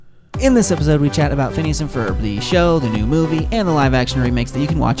In this episode, we chat about Phineas and Ferb, the show, the new movie, and the live-action remakes that you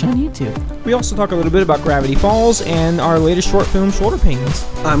can watch on YouTube. We also talk a little bit about Gravity Falls and our latest short film, Shoulder Pains.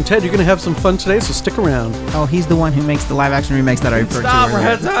 I'm Ted. You're going to have some fun today, so stick around. Oh, he's the one who makes the live-action remakes that I referred to Stop, earlier. we're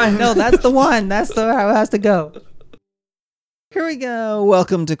out of time. No, that's the one. That's how it has to go. Here we go.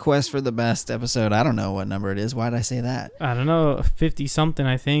 Welcome to Quest for the Best episode. I don't know what number it is. Why did I say that? I don't know, 50-something,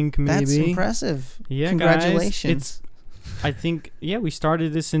 I think, maybe. That's impressive. Yeah, Congratulations. Guys, I think, we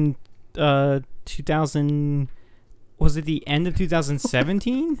started this in 2000. Was it the end of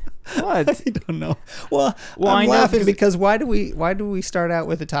 2017? What? I don't know. Well, I I'm know laughing because why do we start out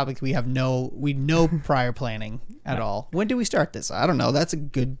with a topic we have no prior planning at all? When did we start this? I don't know. That's a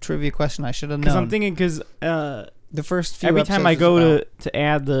good trivia question. I should have known. Because I'm thinking, the first few every time I episodes go about- to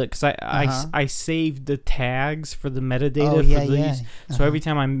add because I saved the tags for the metadata Oh, yeah, for these. yeah. So every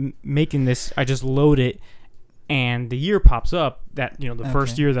time I'm making this, I just load it, and the year pops up that the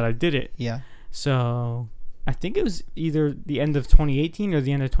first year that I did it. Yeah. So I think it was either the end of 2018 or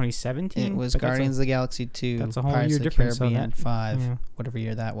the end of 2017. It was Guardians of the Galaxy 2, that's a whole Pirates year of the difference on Caribbean that. 5, Yeah. whatever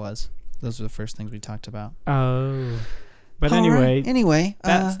year that was. Those were the first things we talked about. Oh. But All anyway, right. Anyway,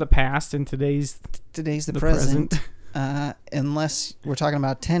 that's the past, and today's today's the present. present. Unless we're talking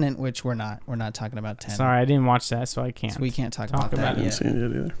about Tenet, which we're not. We're not talking about Tenet. Sorry, I didn't watch that, so I can't. So we can't talk talk about about that it. yet. Seen it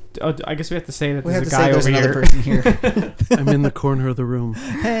either. Oh, I guess we have to say that We there's have a to guy say there's over another here. person here. I'm in the corner of the room.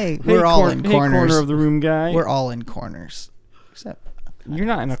 Hey, we're all in corners. Hey, corner of the room guy. We're all in corners. Except You're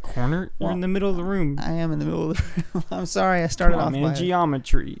not in a corner. You're in the middle of the room. I am in the middle of the room. I'm sorry. I started Come on, off man. by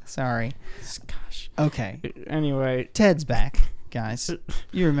Geometry. Sorry. Gosh. Okay. Anyway, Ted's back, guys.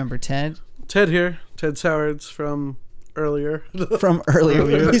 You remember Ted Ted here. Ted Sowards from earlier. from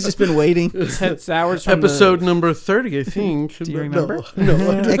earlier. He's just been waiting. Ted Sowards from Episode number 30, I think. Do you remember? No.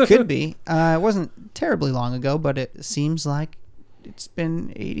 It could be. It wasn't terribly long ago, but it seems like it's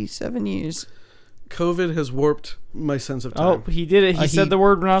been 87 years. COVID has warped my sense of Oh, time. he did it. He said the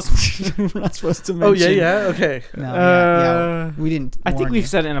word when I was. We're not supposed to mention. Oh, yeah. Okay. No, yeah. We didn't. I think warn we've you.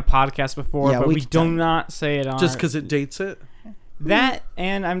 said it in a podcast before, Yeah, but we we can do tell you. not say it on Just because it dates it? that,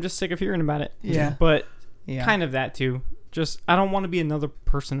 and I'm just sick of hearing about it. Yeah. But Yeah. kind of that too. Just I don't want to be another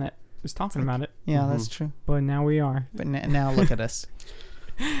person that is talking about it. Yeah, that's true. But now we are. But now look at us.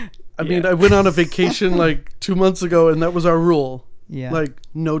 I mean, I went on a vacation like 2 months ago, and that was our rule. Yeah. Like,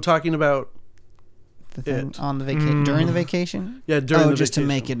 no talking about the thing it. on the vacation during the vacation. Yeah, during the just vacation. to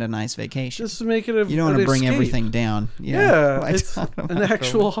make it a nice vacation. Just to make it a You don't want to an bring escape. everything down. Yeah, Why it's talk about an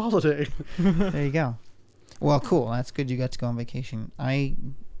actual COVID? holiday. There you go. Well, cool. That's good. You got to go on vacation. I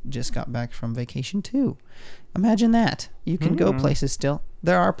just got back from vacation too. Imagine that. You can go places still.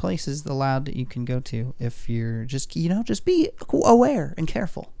 There are places allowed that you can go to if you're just be aware and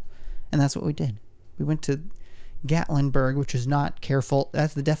careful. And that's what we did. We went to Gatlinburg, which is not careful.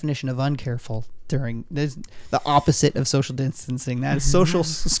 That's the definition of uncareful. There's the opposite of social distancing. That is social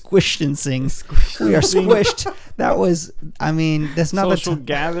squishing. We are squished. That was. I mean, that's not Social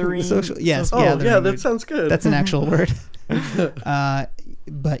gathering. Social. Yes. Oh, gathering. yeah, that sounds good. That's an actual word.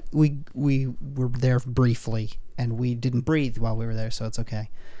 But we were there briefly, and we didn't breathe while we were there, so it's okay.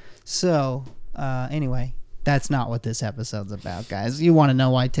 So anyway, that's not what this episode's about, guys. You want to know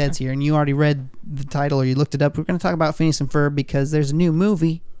why Ted's here, and you already read the title or you looked it up. We're going to talk about Phineas and Ferb because there's a new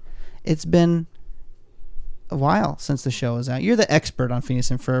movie. It's been a while since the show is out. You're the expert on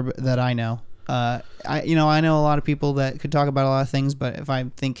Phineas and Ferb that I know. I know a lot of people that could talk about a lot of things, but if I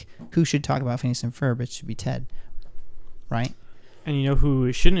think who should talk about Phineas and Ferb, it should be Ted, right? And you know who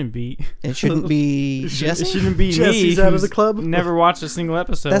it shouldn't be? It shouldn't be Jesse. It shouldn't be Jesse's me. out of who's the club? Never watched a single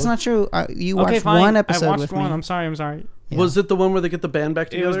episode. That's not true. You watched okay, fine. one episode I watched with one. me. I'm sorry. Yeah. Was it the one where they get the band back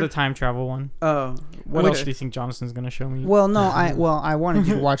It together? was the time travel one. Oh. What okay. else do you think Jonathan's gonna show me? Well, no, I wanted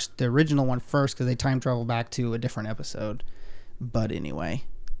you to watch the original one first because they time travel back to a different episode. But anyway,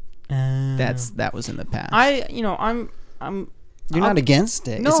 that was in the past. You're not against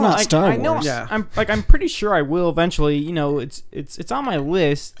it. No, it's not Star Wars. I know. Yeah. I'm pretty sure I will eventually. It's on my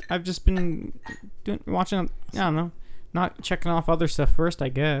list. I've just been watching. I don't know, not checking off other stuff first. I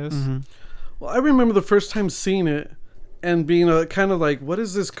guess. Mm-hmm. Well, I remember the first time seeing it and being kind of like, what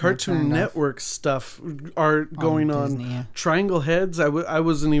is this Cartoon turned off. Network stuff going on? Disney, yeah. Triangle Heads? I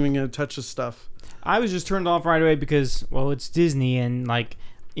wasn't even going to touch this stuff. I was just turned off right away because, well, it's Disney and what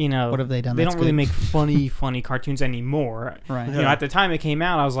have they done They that's don't really good? make funny cartoons anymore. Right. You know, at the time it came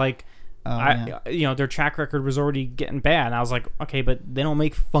out, I was like, yeah. their track record was already getting bad. And I was like, okay, but they don't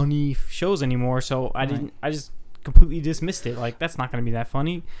make funny shows anymore, so I just completely dismissed it. Like, that's not going to be that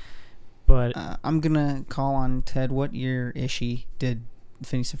funny. But I'm gonna call on Ted. What year Ishii did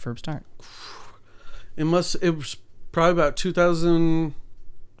Phineas and Ferb start? It was probably about 2005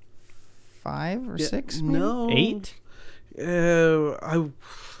 5 or 6? Maybe? No. 8? I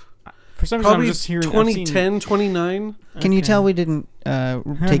For some reason, I'm probably just hearing 2010, 29. Can you tell we didn't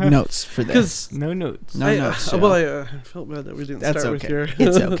take notes for this? No notes. No notes. Well, I felt bad that we didn't That's start okay. with here.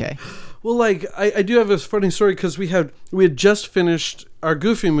 It's okay. Well, like I do have this funny story because we had just finished our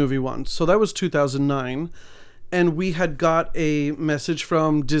Goofy movie once, so that was 2009, and we had got a message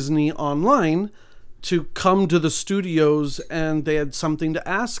from Disney Online to come to the studios, and they had something to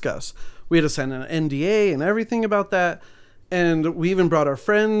ask us. We had to sign an NDA and everything about that, and we even brought our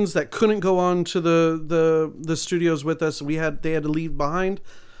friends that couldn't go on to the studios with us. They had to leave behind.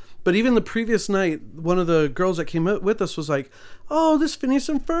 But even the previous night, one of the girls that came out with us was like, "Oh, this Phineas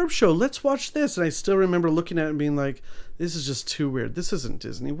and Ferb show. Let's watch this." And I still remember looking at it and being like, "This is just too weird. This isn't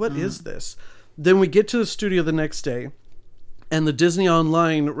Disney. What is this?" Then we get to the studio the next day, and the Disney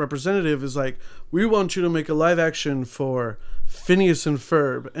Online representative is like, "We want you to make a live action for Phineas and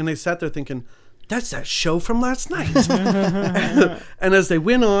Ferb." And I sat there thinking, that's that show from last night. And as they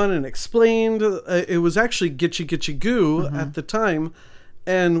went on and explained, it was actually Gitchy Gitchy Goo at the time.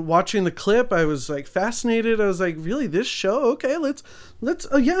 And watching the clip, I was like fascinated. I was like, really, this show? Okay, let's.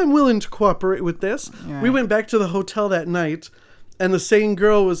 Yeah, I'm willing to cooperate with this. Yeah. We went back to the hotel that night, and the same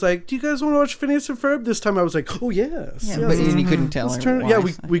girl was like, "Do you guys want to watch Phineas and Ferb?" This time I was like, "Oh yes." Yeah, yes. but you couldn't tell her. Yeah,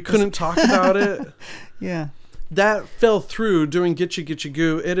 why. we couldn't talk about it. Yeah. That fell through during Gitchy Gitchy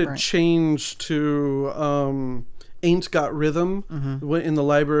Goo. It had Right. changed to Ain't Got Rhythm in the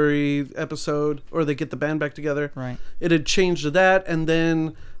library episode, or they get the band back together. Right. It had changed to that, and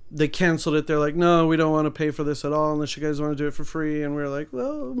then they canceled it. They're like, "No, we don't want to pay for this at all unless you guys want to do it for free." And we were like,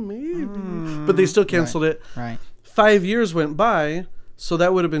 "Well, maybe." But they still canceled it. Right. 5 years went by, so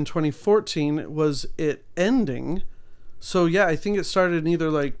that would have been 2014. Was it ending? So yeah, I think it started in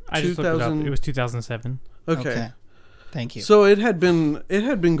either like I just looked it up. 2000. It was 2007. Okay. Thank you. So it had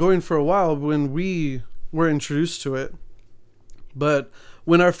been going for a while when we were introduced to it. But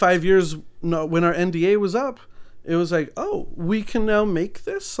when our when our NDA was up, it was like, "Oh, we can now make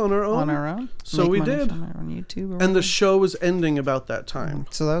this on our own." On our own. So Make we money did. from it on YouTube. Or And the whatever? show was ending about that time.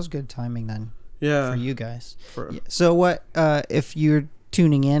 So that was good timing then Yeah. for you guys. For- Yeah. So what if you're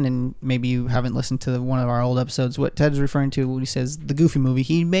tuning in and maybe you haven't listened to one of our old episodes, what Ted's referring to when he says the Goofy movie,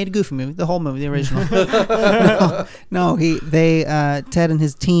 he made a Goofy movie, the whole movie, the original. Ted and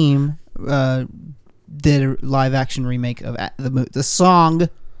his team did a live action remake of the song,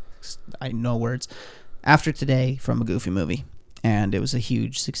 I know words, After Today from a Goofy movie, and it was a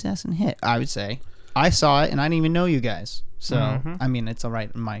huge success and hit, I would say. I saw it and I didn't even know you guys, so I mean, it's all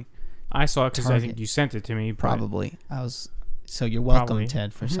right in my I saw it because I Target. think you sent it to me. but- probably. So you're welcome, Probably.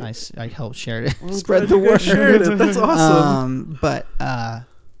 Ted. For I helped share it, I'm spread glad the you guys word. shared it. That's awesome. But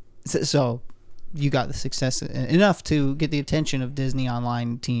so you got the success enough to get the attention of Disney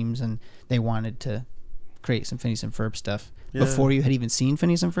Online teams, and they wanted to create some Phineas and Ferb stuff Yeah. before you had even seen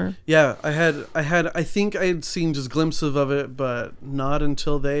Phineas and Ferb. Yeah, I think I had seen just glimpses of it, but not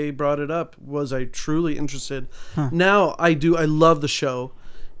until they brought it up was I truly interested. Now I love the show.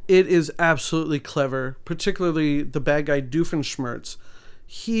 It is absolutely clever, particularly the bad guy Doofenshmirtz.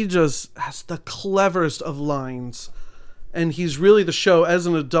 He just has the cleverest of lines, and he's really the show as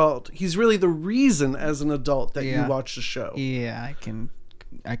an adult. He's really the reason as an adult that you watch the show. Yeah, I can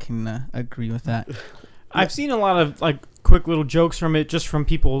agree with that. I've seen a lot of like quick little jokes from it, just from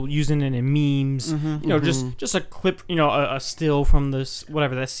people using it in memes. You know, just a clip, you know, a still from this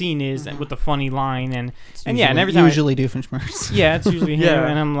whatever that scene is, with the funny line, and every time usually Doofenshmirtz. yeah, it's usually him, Yeah.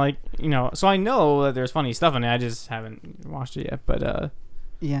 and I'm like, you know, so I know that there's funny stuff in it. I just haven't watched it yet, but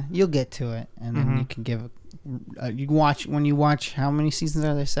Yeah, you'll get to it, and then you can give. You watch how many seasons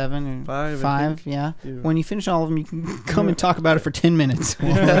are there? 7 or 5, I Five, think. yeah. Yeah. When you finish all of them, you can come and talk about it for 10 minutes.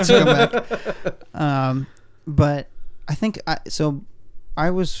 We'll let you come back. But I think I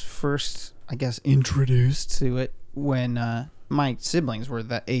was first, I guess, introduced to it when my siblings were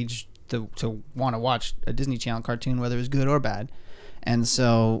that age to want to watch a Disney Channel cartoon, whether it was good or bad. And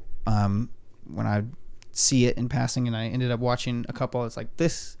so when I see it in passing, and I ended up watching a couple, it's like,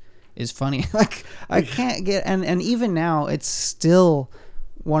 this is funny. Like, I can't get, and even now it's still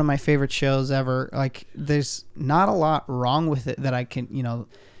one of my favorite shows ever. Like, there's not a lot wrong with it that I can, you know,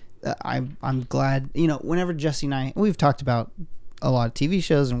 I'm glad, you know, whenever Jesse and I, we've talked about a lot of TV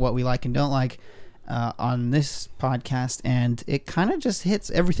shows and what we like and don't like on this podcast, and it kind of just hits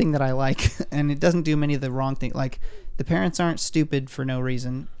everything that I like, and it doesn't do many of the wrong things. Like, the parents aren't stupid for no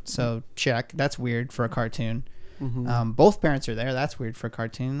reason, so check. That's weird for a cartoon. Both parents are there. That's weird for a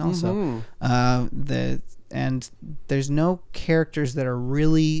cartoon. Also, and there's no characters that are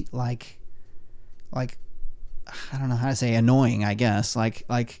really like I don't know how to say, annoying. I guess like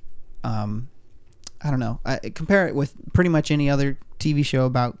I don't know. I compare it with pretty much any other TV show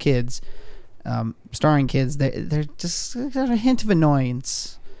about kids, starring kids. They're just got a hint of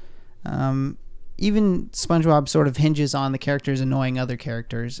annoyance. Even SpongeBob sort of hinges on the characters annoying other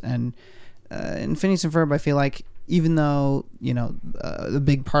characters, and in Phineas and Ferb, I feel like even though the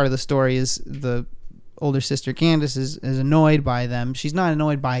big part of the story is the older sister Candace is annoyed by them. She's not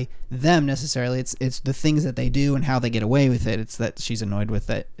annoyed by them necessarily. It's the things that they do and how they get away with it. It's that she's annoyed with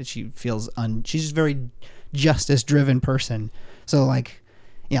it. She feels she's just a very justice driven person. So like,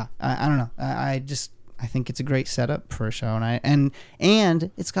 yeah, I don't know. I think it's a great setup for a show, and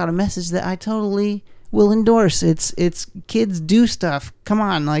it's got a message that I totally will endorse. It's kids do stuff. Come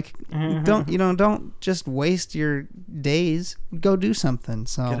on, like don't just waste your days. Go do something.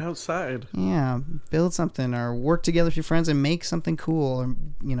 So get outside. Yeah, build something or work together with your friends and make something cool. Or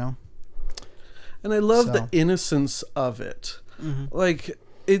And I love the innocence of it. Mm-hmm. Like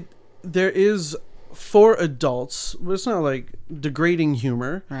there is for adults, but it's not like degrading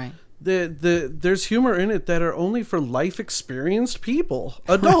humor. Right. There's humor in it that are only for life experienced people,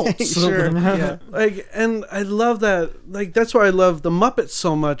 adults. Right, sure. Yeah. Like, and I love that. Like, that's why I love the Muppets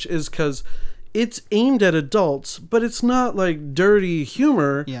so much, is because it's aimed at adults, but it's not like dirty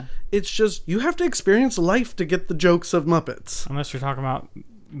humor. Yeah. It's just you have to experience life to get the jokes of Muppets. Unless you're talking about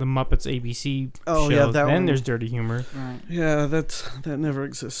the Muppets ABC show, yeah, that then one. There's dirty humor. Right. Yeah, that never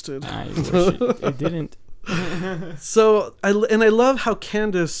existed. I wish it didn't. So I love how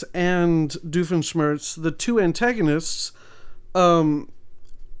Candace and Doofenshmirtz, the two antagonists, how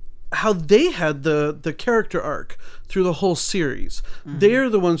they had the character arc through the whole series. Mm-hmm. They're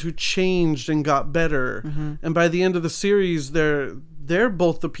the ones who changed and got better, mm-hmm. and by the end of the series, they're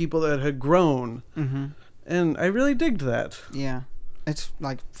both the people that had grown, mm-hmm. and I really digged that. Yeah, it's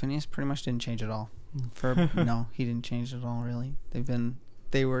like Phineas pretty much didn't change at all. No, he didn't change at all. Really,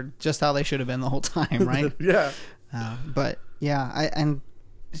 they were just how they should have been the whole time, right? Yeah. But yeah,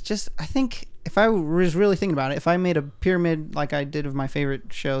 I think if I was really thinking about it, if I made a pyramid like I did of my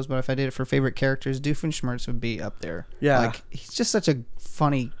favorite shows, but if I did it for favorite characters, Doofenshmirtz would be up there. Yeah. Like, he's just such a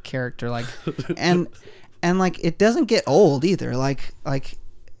funny character. Like, and like, it doesn't get old either. Like,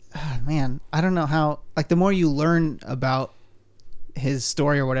 man, I don't know how, like, the more you learn about his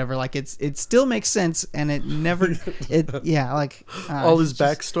story or whatever, like it still makes sense, and it never all his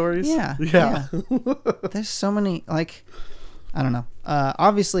backstories. Yeah. There's so many, like, I don't know.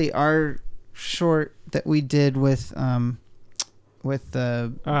 Obviously our short that we did with the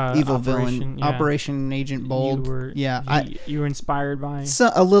evil villain, Operation Agent Bold, you were inspired by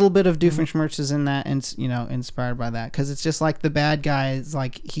a little bit of Doofenshmirtz is in that, and inspired by that, because it's just like the bad guy is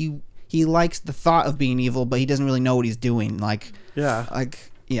like he likes the thought of being evil, but he doesn't really know what he's doing.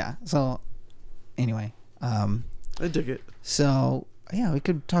 So anyway, I dig it. So yeah, we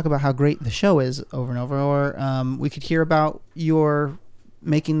could talk about how great the show is over and over, or we could hear about your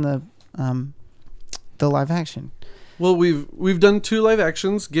making the live action. Well, we've done 2 live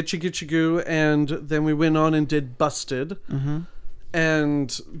actions, Gitcha Gitcha Goo, and then we went on and did Busted. Mm-hmm.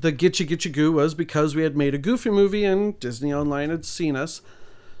 And the Gitcha Gitcha Goo was because we had made a Goofy movie and Disney Online had seen us.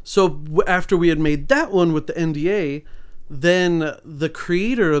 So after we had made that one with the NDA, then the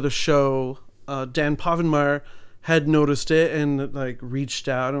creator of the show, Dan Povenmire, had noticed it and like reached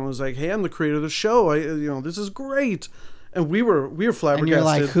out and was like, "Hey, I'm the creator of the show. This is great." And we were flabbergasted. And you're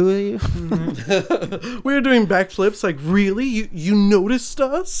like, "Who are you?" We were doing backflips. Like, really? You noticed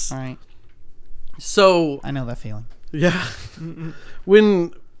us? All right. So I know that feeling. Yeah.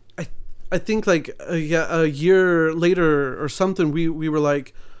 When I think like a year later or something, we were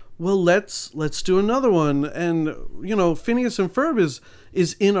like, well, let's do another one. And Phineas and Ferb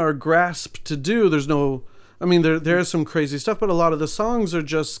is in our grasp to do. There's no, I mean, there is some crazy stuff, but a lot of the songs are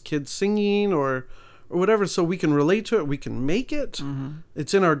just kids singing or whatever, so we can relate to it, we can make it. Mm-hmm.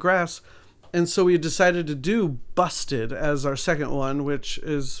 It's in our grasp. And so we decided to do Busted as our second one, which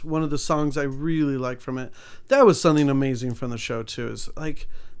is one of the songs I really like from it. That was something amazing from the show too, is like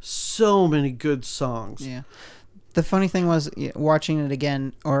so many good songs. Yeah. The funny thing was, watching it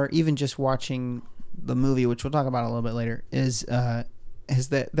again, or even just watching the movie, which we'll talk about a little bit later, is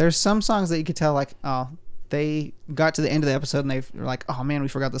that there's some songs that you could tell, like, oh, they got to the end of the episode and they were like, oh man, we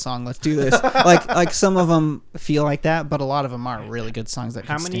forgot the song, let's do this. like some of them feel like that, but a lot of them are really good songs that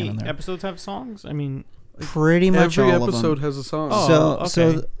how can stand on many there. episodes have songs? I mean, pretty much every all episode of them has a song.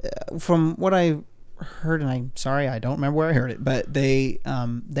 So from what I heard, and I'm sorry I don't remember where I heard it, but they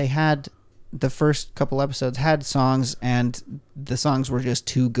had the first couple episodes had songs, and the songs were just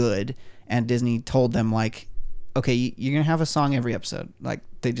too good, and Disney told them, like, okay, you're gonna have a song every episode. Like,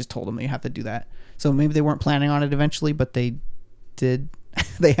 they just told them you have to do that. So maybe they weren't planning on it eventually, but they did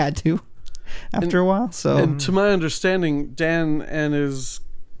they had to after a while. So, and to my understanding, Dan and his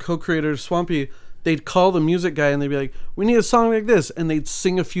co-creator Swampy, they'd call the music guy and they'd be like, "We need a song like this," and they'd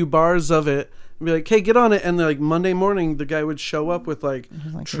sing a few bars of it and be like, "Hey, get on it." And then, like, Monday morning, the guy would show up with like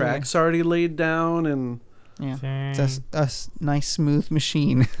tracks already laid down, and it's a nice smooth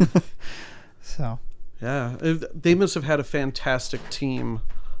machine. So yeah, they must have had a fantastic team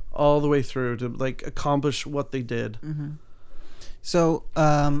all the way through to like accomplish what they did. Mm-hmm. So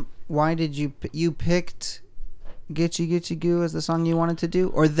why did you picked Gitchy Gitchy Goo as the song you wanted to do,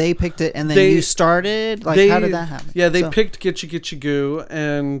 or they picked it and then you started? Like, how did that happen? Yeah, they picked Gitchy Gitchy Goo,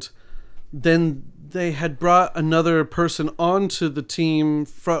 and then they had brought another person onto the team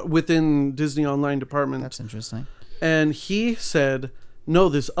within Disney Online department. That's interesting. And he said, "No,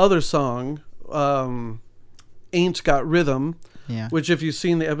 this other song, Ain't Got Rhythm." Yeah. Which, if you've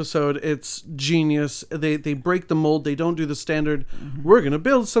seen the episode, it's genius. They break the mold. They don't do the standard. Mm-hmm. We're gonna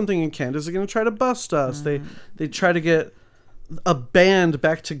build something, and Candace is gonna try to bust us. Mm-hmm. They try to get a band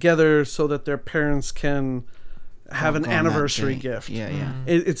back together so that their parents can have an anniversary gift. Yeah, yeah.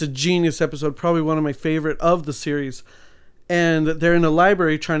 It's a genius episode. Probably one of my favorite of the series. And they're in a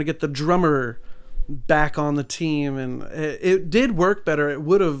library trying to get the drummer back on the team, and it did work better. It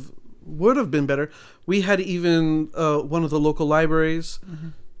would have been better. We had even one of the local libraries.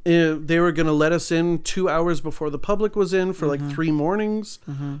 Mm-hmm. They were going to let us in 2 hours before the public was in for like 3 mornings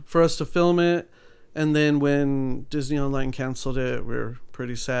for us to film it. And then when Disney Online canceled it, we were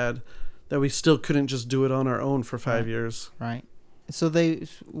pretty sad that we still couldn't just do it on our own for 5 years. Right. So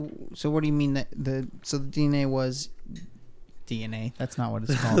what do you mean that the DNA was DNA? That's not what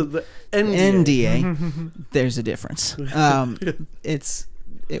it's called. The NDA. NDA. There's a difference.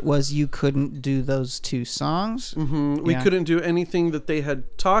 It was you couldn't do those 2 songs. Mm-hmm. We couldn't do anything that they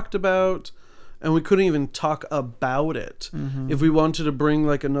had talked about, and we couldn't even talk about it. Mm-hmm. If we wanted to bring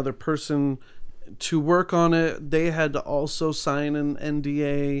like another person to work on it, they had to also sign an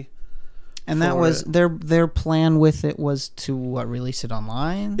NDA. And that was their plan with it was to release it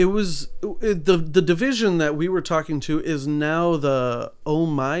online? It was the division that we were talking to is now the Oh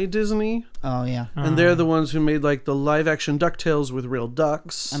My Disney. Oh yeah. And they're the ones who made like the live action DuckTales with real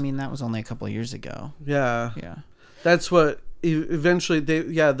ducks. I mean, that was only a couple of years ago. Yeah. Yeah. That's what eventually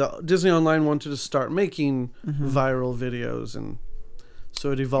the Disney Online wanted to start making viral videos, and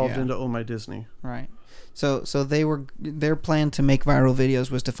so it evolved into Oh My Disney. Right. So their plan to make viral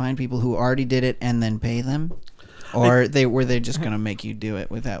videos was to find people who already did it and then pay them, or were they just going to make you do it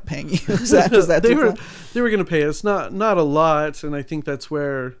without paying you? They were going to pay us not a lot, and I think that's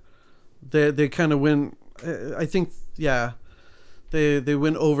where they kind of went. I think they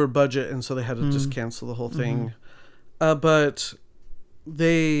went over budget, and so they had to just cancel the whole thing. But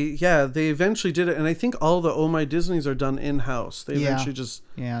they eventually did it, and I think all the Oh My Disneys are done in-house. They eventually just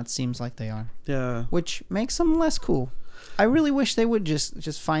it seems like they are, which makes them less cool. I really wish they would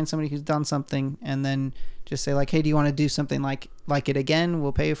just find somebody who's done something and then just say like, hey, do you want to do something like it again?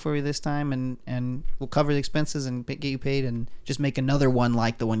 We'll pay you for you this time, and we'll cover the expenses and get you paid, and just make another one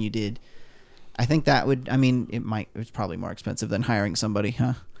like the one you did. I think that would, I mean, it's probably more expensive than hiring somebody,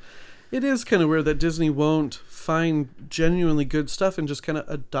 huh? It is kind of weird that Disney won't find genuinely good stuff and just kind of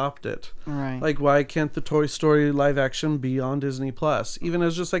adopt it. Right. Like, why can't the Toy Story live action be on Disney Plus, even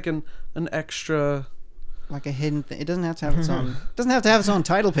as just like an extra, like a hidden thing? It doesn't have to have its own. It doesn't have to have its own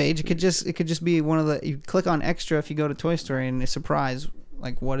title page. It could just be one of the. You click on extra if you go to Toy Story, and a surprise,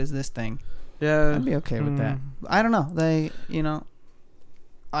 like, what is this thing? Yeah, I'd be okay with that. I don't know. They,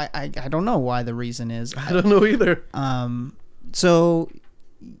 I don't know why the reason is. I don't know either. So.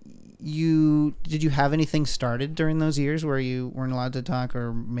 Did you have anything started during those years where you weren't allowed to talk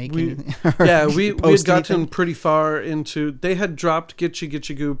or make anything? We had gotten pretty far into. They had dropped Gitchy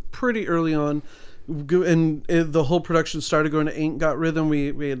Gitchy Goo pretty early on, and the whole production started going to Ain't Got Rhythm.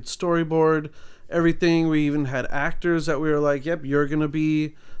 We had storyboard everything. We even had actors that we were like, "Yep, you're gonna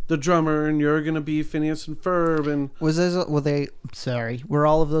be the drummer, and you're gonna be Phineas and Ferb." And were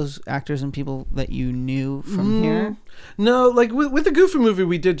all of those actors and people that you knew from here? No, like with the Goofy movie,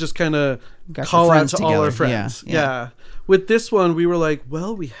 we did just kind of call out to all our friends. Yeah. With this one, we were like,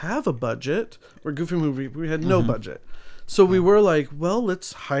 well, we have a budget. Or Goofy movie, we had no budget. So we were like, well,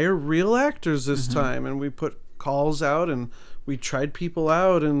 let's hire real actors this time. And we put calls out, and we tried people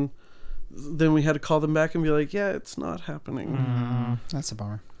out, and then we had to call them back and be like, yeah, it's not happening. That's a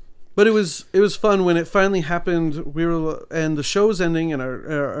bummer. But it was fun when it finally happened. And the show was ending, and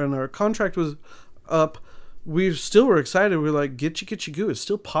our contract was up. we still were excited. We were like, Gitchy Gitchy Goo is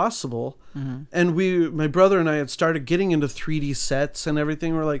still possible. Mm-hmm. And my brother and I had started getting into 3D sets and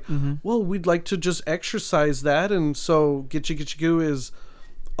everything. We're like, Mm-hmm. well, we'd like to just exercise that. And so Gitchy Gitchy Goo is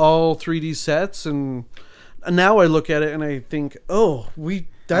all 3D sets. And now I look at it and I think,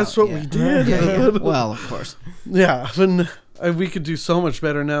 that's what we did. Yeah. Well, of course. Yeah. And we could do so much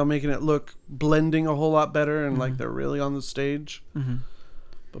better now, making it look blending a whole lot better and like they're really on the stage. Mm-hmm.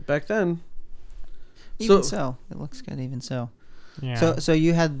 But back then, Even so, it looks good. Even so. Yeah. So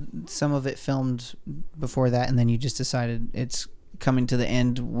you had some of it filmed before that, and then you just decided it's coming to the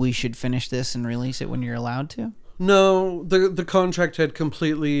end. We should finish this and release it when you're allowed to. no, the contract had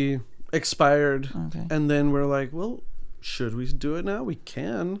completely expired, Okay. and then we're like, well, should we do it now? We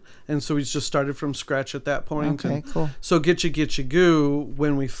can, and so we just started from scratch at that point. Okay. And Cool. so Gitchy Gitchy Goo,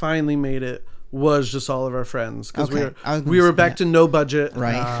 when we finally made it, was just all of our friends because Okay. we were back to no budget,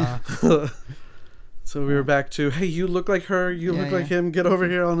 Right. So we were back to, hey, you look like her, you Yeah, look like him, get over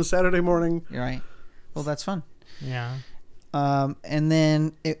here on a Saturday morning. You're right. Well, that's fun. Yeah. And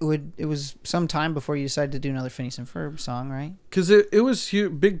then it was some time before you decided to do another Phineas and Ferb song, right? Because it was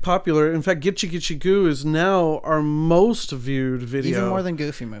big popular. In fact, Gitchy Gitchy Goo is now our most viewed video. Even more than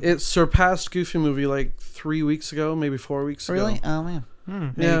Goofy Movie. It surpassed Goofy Movie like 3 weeks ago, maybe 4 weeks Really? ago. Oh man.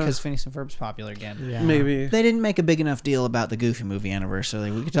 Maybe Yeah. because Phineas and Ferb's popular again. Yeah. Maybe. They didn't make a big enough deal about the Goofy Movie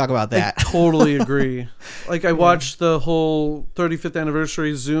anniversary. We could talk about that. I totally agree. Like, I watched the whole 35th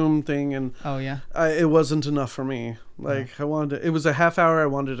anniversary Zoom thing, and Oh yeah. it wasn't enough for me. Like, I wanted it was a half hour. I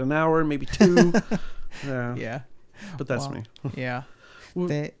wanted an hour, maybe 2. Yeah. Yeah. But that's Wow. me. Yeah.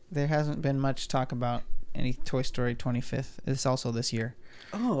 There hasn't been much talk about any Toy Story 25th. It's also this year.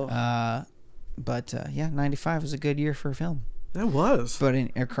 Oh, But 95 was a good year for film. that was. But in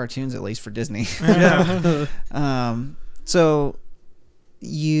cartoons, at least for Disney. Yeah. So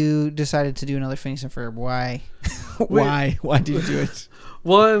you decided to do another Phineas and Ferb. Why? Why did you do it?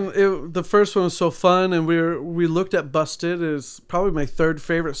 The first one was so fun, and we looked at Busted as probably my third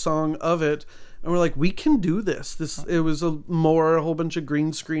favorite song of it, and we're like, we can do this. It was a whole bunch of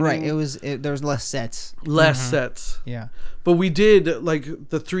green screening, Right. There was less sets. less sets, Yeah. but we did like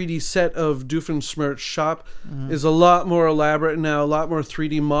the 3D set of Doofenshmirtz shop is a lot more elaborate now, a lot more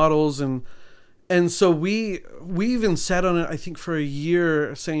 3D models, and so we even sat on it, I think, for a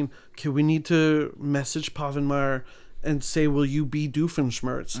year, saying, okay, we need to message Pavenmar and say, will you be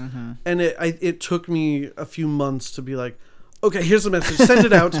Doofenshmirtz? And it took me a few months to be like, okay, here's the message, send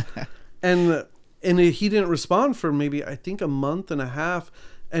it out. and he didn't respond for maybe, I think, a month and a half.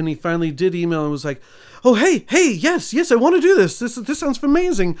 And he finally did email and was like, oh, hey, yes, I want to do this. This sounds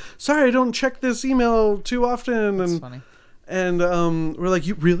amazing. Sorry, I don't check this email too often. That's funny. And we're like,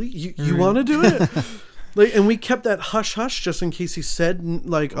 you really? You want to do it? Like, and we kept that hush hush just in case he said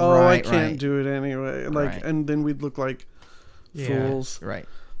like, oh, Right, I can't right. do it anyway. Like, Right. and then we'd look like fools. Right.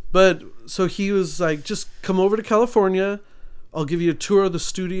 But so he was like, just come over to California. I'll give you a tour of the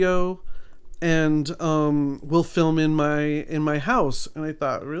studio, and we'll film in my house. And I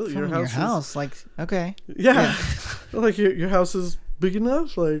thought, really, From your house? Like, okay. Yeah. Like your house is big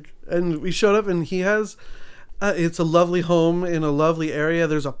enough. Like, and we showed up, and he has. It's a lovely home in a lovely area.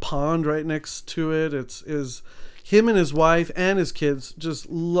 There's a pond right next to it. It's him and his wife and his kids, just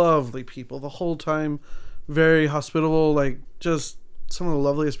lovely people the whole time, very hospitable, like just some of the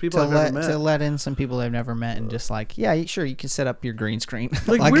loveliest people I've ever met. To let in some people they've never met and just like, yeah, sure, you can set up your green screen.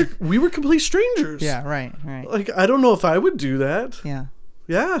 Like, we were complete strangers. Yeah, right. Like, I don't know if I would do that. Yeah.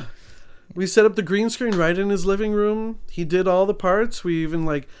 Yeah. We set up the green screen right in his living room. He did all the parts. We even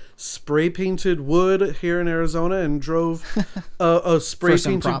like spray painted wood here in Arizona and drove a spray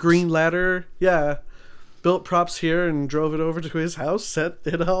painted props. green ladder. Yeah. Built props here and drove it over to his house, set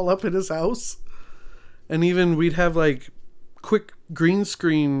it all up in his house. And even we'd have like quick green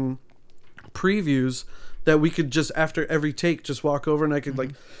screen previews that we could just, after every take, just walk over and I could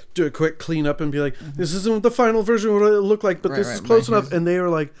like do a quick cleanup and be like, this isn't the final version of what it looked like, but this is close enough. And they were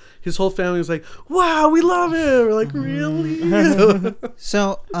like, his whole family was like, wow, we love it. We're like, really?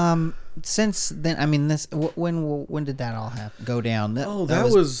 So, since then, I mean, when did that all go down? That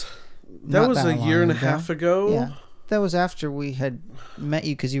was a year and a half ago. Yeah. That was after we had met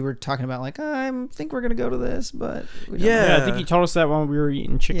you because you were talking about like, I think we're going to go to this, but we don't know. Yeah. I think you told us that when we were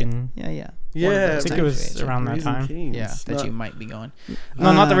eating chicken. Yeah. Yeah. I think it was around that Raising time. Cane's. Yeah, that No. you might be going.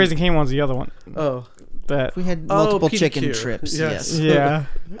 No, not the Raising Cane one's the other one. Oh. That We had multiple PDQ. chicken trips. Yes. Yes. yeah.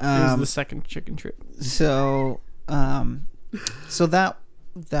 It was Um, the second chicken trip. So that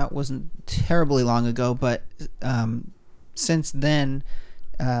wasn't terribly long ago, but since then,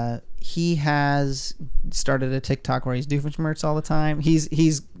 he has started a TikTok where he's Doofenshmirtz all the time.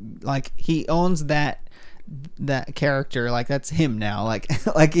 He's like, he owns that that character. Like that's him now. Like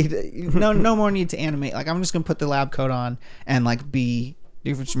no more need to animate. Like I'm just gonna put the lab coat on and like be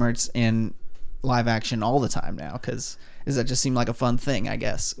Doofenshmirtz in live action all the time now, because that just seemed like a fun thing, I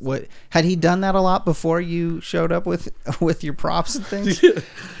guess. What had he done that a lot before you showed up with your props and things?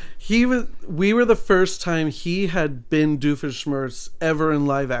 We were the first time he had been Doofenshmirtz ever in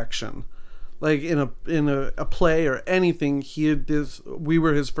live action, like in a play or anything. We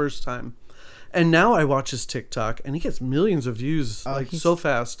were his first time, and now I watch his TikTok and he gets millions of views so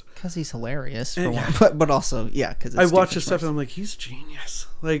fast because he's hilarious. For one, but also because I watch his stuff and I'm like, he's genius.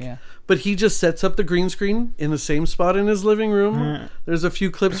 But he just sets up the green screen in the same spot in his living room. Mm. There's a few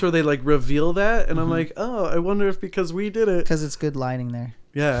clips where they like reveal that, and I'm like, oh, I wonder if because we did it. Because it's good lighting there.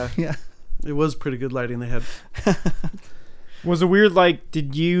 Yeah. Yeah. It was pretty good lighting they had. Was it weird, like,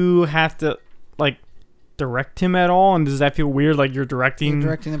 did you have to, like, direct him at all? And does that feel weird, like you're directing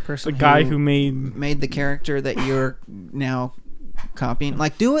the person the guy who made the character that you're now copying?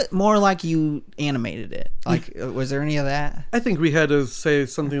 Like, do it more like you animated it. Like, was there any of that? I think we had to say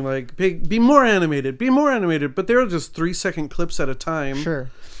something like, be more animated, but they were just 3-second clips at a time. Sure.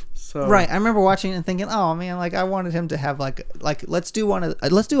 So. Right, I remember watching it and thinking, "Oh man, like I wanted him to have like let's do a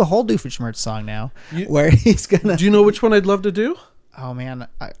whole Doofenshmirtz song now, where he's gonna." Do you know which one I'd love to do? Oh man,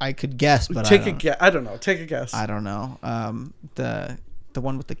 I could guess, but take a guess. I don't know. Take a guess. I don't know. The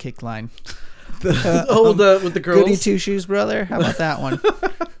one with the kick line. With the girls. Goody Two Shoes brother. How about that one?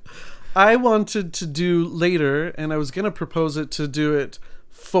 I wanted to do later, and I was gonna propose it to do it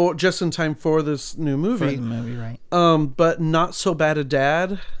for just in time for this new movie. For the movie, right? But Not So Bad a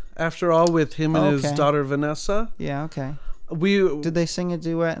Dad. After all, with him and his daughter Vanessa. Yeah, okay. Did they sing a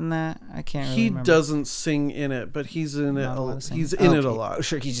duet in that? I can't really remember. He doesn't sing in it, but he's in it. He's in it a lot.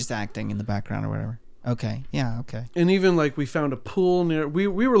 Sure, he's just acting in the background or whatever. Okay, yeah, okay. And even like we found a pool near. We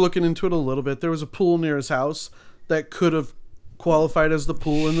were looking into it a little bit. There was a pool near his house that could have qualified as the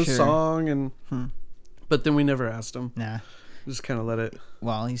pool in the song, and but then we never asked him. Nah, just kind of let it.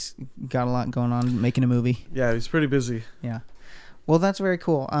 Well, he's got a lot going on making a movie. Yeah, he's pretty busy. Yeah. Well, that's very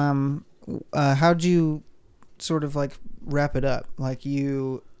cool. How'd you sort of like wrap it up? Like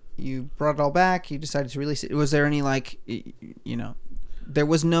you brought it all back. You decided to release it. Was there any like, there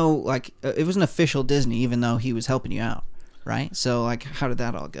was no like, it was an official Disney, even though he was helping you out, right? So like, how did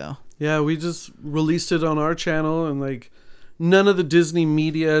that all go? Yeah, we just released it on our channel, and like, none of the Disney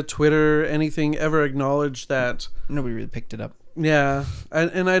media, Twitter, anything ever acknowledged that. Nobody really picked it up. Yeah,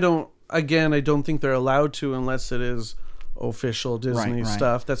 and I don't think they're allowed to unless it is official Disney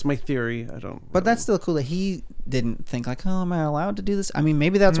stuff. That's my theory. But that's still cool that he didn't think like, oh, am I allowed to do this? I mean,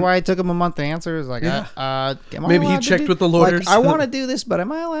 maybe that's why it took him a month to answer. Is like, maybe he checked with the lawyers. Like, I want to do this, but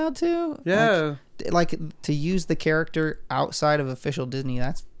am I allowed to? Yeah. Like to use the character outside of official Disney.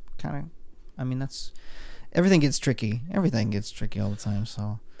 That's kind of, I mean, that's everything gets tricky. Everything gets tricky all the time.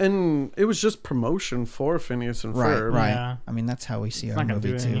 So. And it was just promotion for Phineas and Ferb. Right. Yeah. I mean, that's how we see our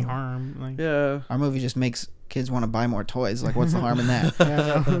movie too. Any harm. Like, yeah. Our movie just makes kids want to buy more toys. Like, what's the harm in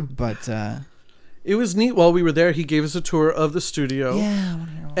that? But it was neat. While we were there, he gave us a tour of the studio. Yeah.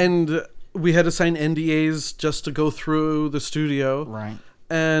 And we had to sign NDAs just to go through the studio. Right.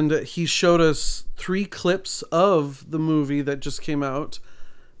 And he showed us 3 clips of the movie that just came out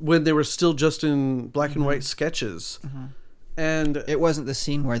when they were still just in black and white sketches. Mm-hmm. And it wasn't the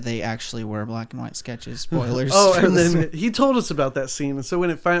scene where they actually were black and white sketches. Spoilers. And then he told us about that scene. And so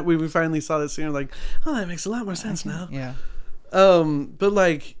when we finally saw that scene, we're like, oh, that makes a lot more sense now. Yeah. But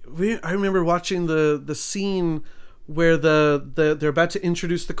like I remember watching the scene where they're about to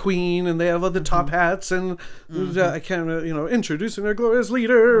introduce the Queen, and they have all the top hats, and I can't introducing our glorious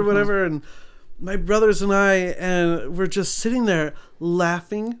leader or whatever, and my brothers and we're just sitting there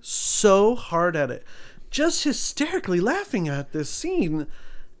laughing so hard at it. Just hysterically laughing at this scene,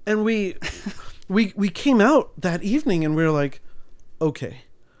 and we came out that evening and we were like, okay,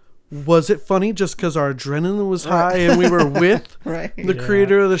 was it funny just because our adrenaline was high and we were with the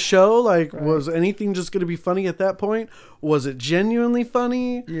creator of the show? Like, was anything just going to be funny at that point? Was it genuinely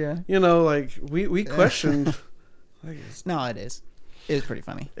funny? Yeah, like we questioned. No, it is. It was pretty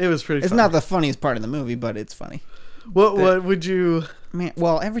funny. It was pretty. It's not the funniest part of the movie, but it's funny. What would you? Man,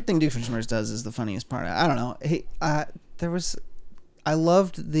 well, everything Doofenshmirtz does is the funniest part. I don't know. I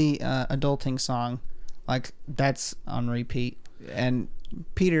loved the adulting song, like that's on repeat, and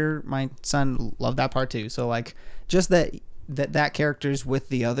Peter, my son, loved that part too. So like, just that characters with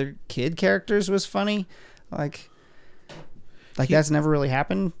the other kid characters was funny, like that's never really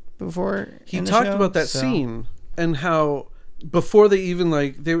happened before. He talked about that scene and how. Before they even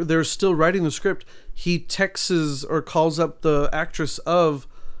they're still writing the script, he texts or calls up the actress of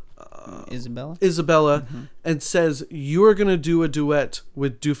Isabella. And says, "You're gonna do a duet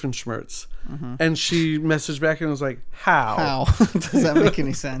with Doofenshmirtz." And she messaged back and was like, "How? Does that make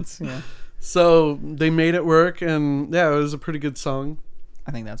any sense? Yeah. So they made it work, and yeah, it was a pretty good song.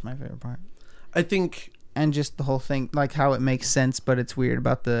 I think that's my favorite part. I think, and just the whole thing, like how it makes sense, but it's weird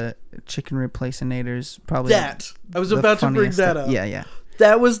about the chicken replacinators. Probably that I was about to bring that up. Yeah.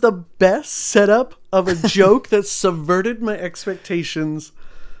 That was the best setup of a joke that subverted my expectations,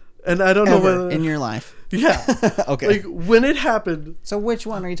 and I don't know whether in your life. Yeah. Okay. Like when it happened. So which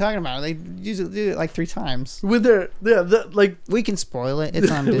one are you talking about? They usually do it like 3 times. With their like we can spoil it. It's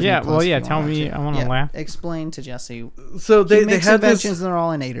on Disney Yeah. Plus Well, if yeah. you Tell wanna me. watch it. I want to laugh. Explain to Jesse. So they makes had inventions this. and they're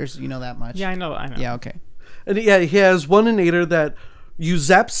all innators. You know that much. Yeah, I know. Yeah. Okay. And he has one innator that you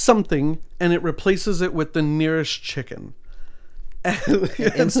zap something and it replaces it with the nearest chicken.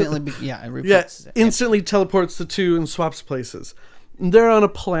 It instantly. It replaces it. Instantly teleports the two and swaps places. And they're on a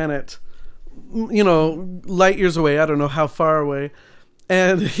planet, light years away. I don't know how far away.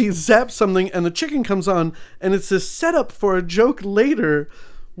 And he zaps something and the chicken comes on, and it's this setup for a joke later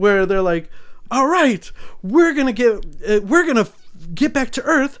where they're like, "All right, we're gonna get back to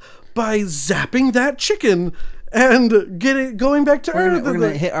Earth by zapping that chicken and going back to Earth." We're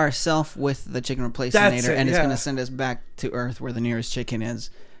gonna hit ourselves with the chicken replacinator, and it's gonna send us back to Earth where the nearest chicken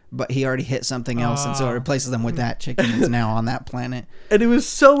is. But he already hit something else, and so it replaces them with that chicken that's now on that planet. And it was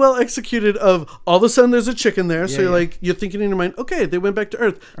so well executed. Of all of a sudden, there's a chicken there, so you're thinking in your mind, okay, they went back to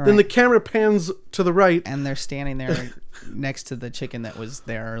Earth. Right. Then the camera pans to the right, and they're standing there next to the chicken that was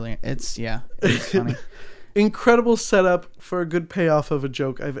there earlier. It's funny. Incredible setup for a good payoff of a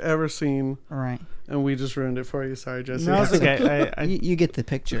joke I've ever seen. All right. And we just ruined it for you. Sorry, Jesse. No, it's okay. You get the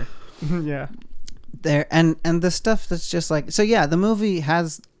picture. Yeah. There and the stuff that's just like so. Yeah, the movie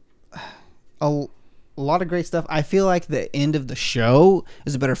has a lot of great stuff. I feel like the end of the show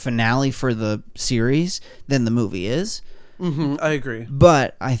is a better finale for the series than the movie is. I agree.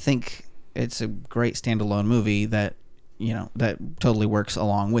 But I think it's a great standalone movie that that totally works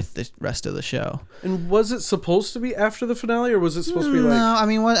along with the rest of the show. And was it supposed to be after the finale, or was it supposed to be like... No, I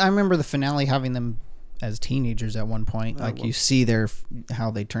mean, I remember the finale having them as teenagers at one point. You see how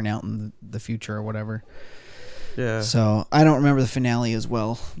they turn out in the future or whatever. Yeah. So I don't remember the finale as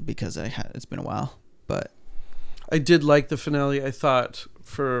well because it's been a while. But I did like the finale. I thought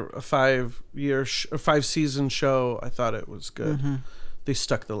for a 5-season show, I thought it was good. Mm-hmm. They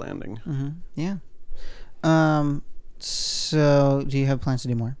stuck the landing. Mm-hmm. Yeah. So, do you have plans to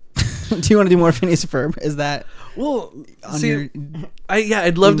do more? Do you want to do more Phineas and Ferb? Is that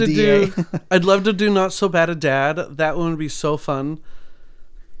I'd love to do. I'd love to do Not So Bad a Dad. That one would be so fun.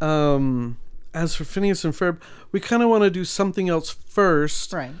 As for Phineas and Ferb, we kind of want to do something else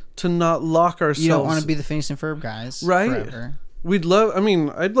first, right? To not lock ourselves. You don't want to be the Phineas and Ferb guys, right? Forever.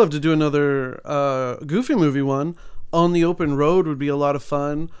 I'd love to do another Goofy movie one. On the Open Road would be a lot of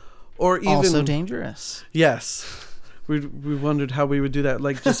fun, or even Also Dangerous. Yes. We wondered how we would do that,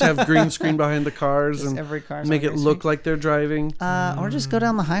 like just have green screen behind the cars and every car's make it look like they're driving. Or just go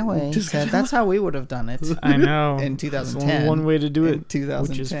down the highway. That's how we would have done it. I know. In 2010. One way to do it. 2010.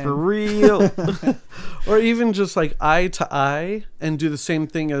 Which is for real. Or even just like eye to eye and do the same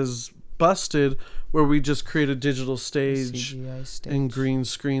thing as Busted, where we just create a digital stage and green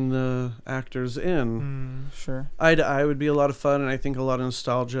screen the actors in. Sure. Eye to eye would be a lot of fun, and I think a lot of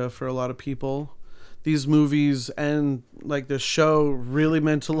nostalgia for a lot of people. These movies and like this show really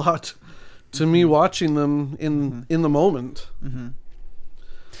meant a lot to me watching them in the moment. Mm-hmm.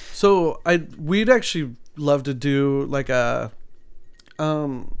 So we'd actually love to do like a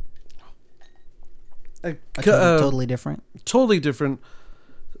totally different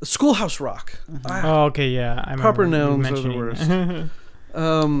Schoolhouse Rock. Mm-hmm. Okay, yeah. I proper nouns are the worst.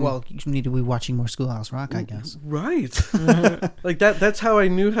 Well, you need to be watching more Schoolhouse Rock, I guess. Right. Like that's how I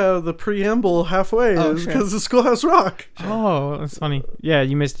knew how the preamble halfway is, because of Schoolhouse Rock. Oh, that's funny. Yeah,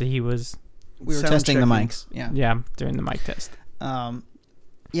 you missed it. We were testing the mics. Yeah, during the mic test. I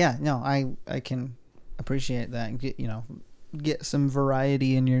can appreciate that. Get some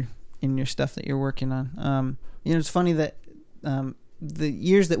variety in your stuff that you're working on. It's funny that the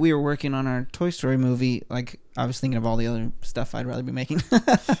years that we were working on our Toy Story movie, like I was thinking of all the other stuff I'd rather be making.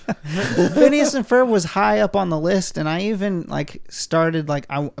 Phineas and Ferb was high up on the list, and I even started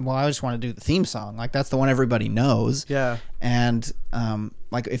I just want to do the theme song. Like that's the one everybody knows. Yeah. And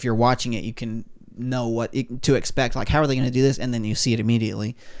if you're watching it, you can know what to expect. Like how are they going to do this, and then you see it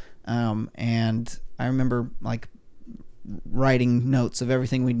immediately. And I remember writing notes of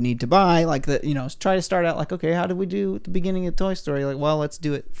everything we'd need to buy, try to start out okay, how did we do at the beginning of Toy Story? Let's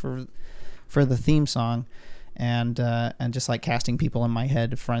do it for the theme song. and just like casting people in my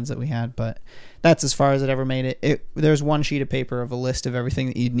head, friends that we had. But that's as far as it ever made it. There's one sheet of paper of a list of everything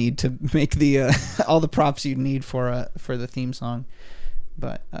that you'd need to make the all the props you'd need for the theme song.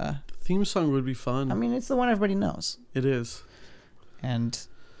 But theme song would be fun. I mean, it's the one everybody knows. It is. And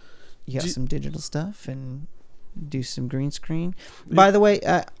you got some digital stuff and do some green screen. By the way,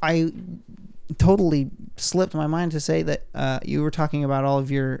 I totally slipped my mind to say that you were talking about all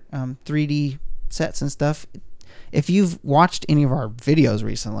of your 3D sets and stuff. If you've watched any of our videos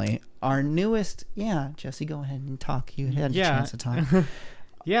recently, our newest, Jesse, go ahead and talk. You had a chance to talk.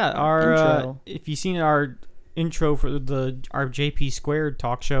 Our intro. If you've seen our intro for our JP Squared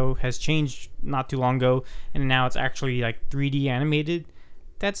talk show has changed not too long ago, and now it's actually like 3D animated.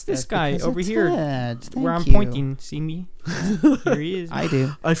 That's this guy over here where I'm pointing. See me? Here he is. I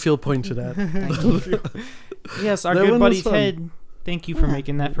do. I feel pointed at. Thank you. Yes, our good buddy Ted. Thank you for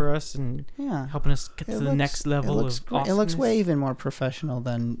making that for us and helping us get to the next level of awesomeness. It looks way even more professional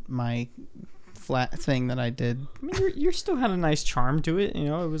than my flat thing that I did. I mean, you still had a nice charm to it. You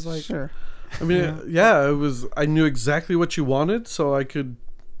know, it was like... Sure. I mean, it was... I knew exactly what you wanted, so I could...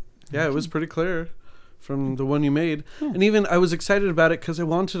 Yeah, it was pretty clear from the one you made. Yeah. And even I was excited about it because I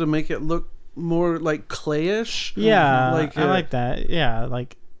wanted to make it look more like clayish. Yeah, like I like that. Yeah,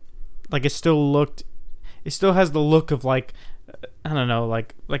 like it still looked... It still has the look of like... I don't know,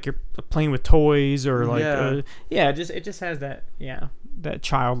 like you're playing with toys or like... it just has that, that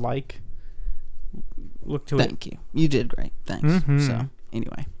childlike look to it. Thank you. You did great. Thanks. Mm-hmm. So,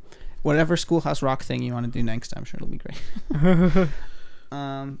 anyway. Whatever Schoolhouse Rock thing you want to do next, I'm sure it'll be great.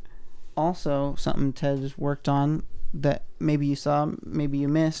 Also, something Ted has worked on that maybe you saw, maybe you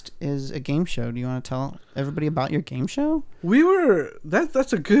missed, is a game show. Do you want to tell everybody about your game show?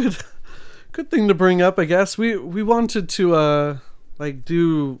 That's a good thing to bring up, I guess. We wanted to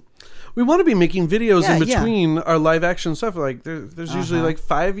we want to be making videos in between our live action stuff. Like there's usually like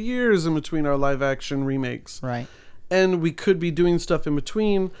 5 years in between our live action remakes. Right. And we could be doing stuff in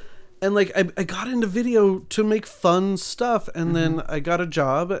between. And like I got into video to make fun stuff, and then I got a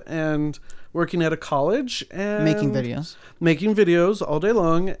job and working at a college and making videos all day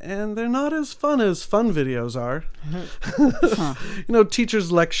long, and they're not as fun videos are. You know,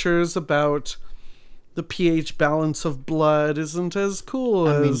 teachers' lectures about the pH balance of blood isn't as cool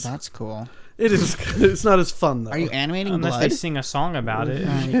as... I mean, that's cool. It is. It's not as fun, though. Are you animating Unless blood? they sing a song about it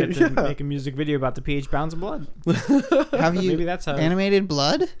and you get to make a music video about the pH balance of blood. Have you Maybe that's how animated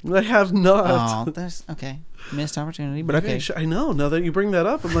blood? I have not. Oh, that's okay. Missed opportunity, but okay. I know. Now that you bring that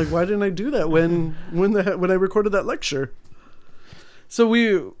up, I'm like, why didn't I do that when I recorded that lecture? So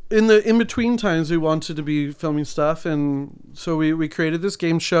we, in between times, we wanted to be filming stuff, and so we created this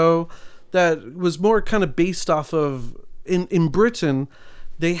game show that was more kind of based off of in Britain.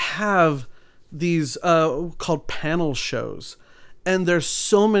 They have these called panel shows, and there's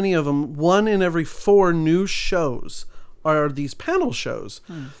so many of them. 1 in every 4 new shows are these panel shows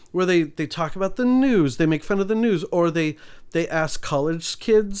where they talk about the news, they make fun of the news, or they ask college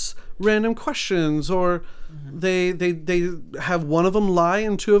kids random questions, or they have one of them lie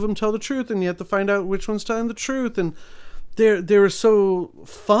and 2 of them tell the truth, and you have to find out which one's telling the truth. And they were so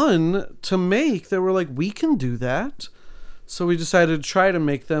fun to make that we're like, we can do that. So we decided to try to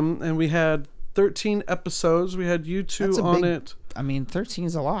make them, and we had 13 episodes. We had you two on it. I mean, 13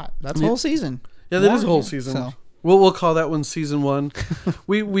 is a lot. That's a whole season. Yeah, that is a whole season. So. We'll call that one season 1.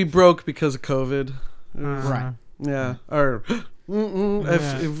 we broke because of COVID. Right. Yeah. Or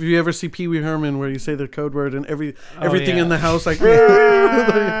if you ever see Pee Wee Herman where you say the code word and everything in the house like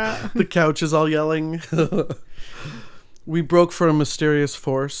the couch is all yelling. We broke for a mysterious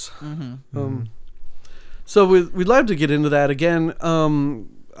force. So we'd love to get into that again.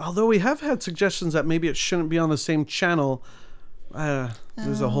 Although we have had suggestions that maybe it shouldn't be on the same channel.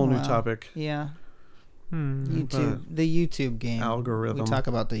 There's a whole new topic. Yeah. YouTube, the YouTube game algorithm. We talk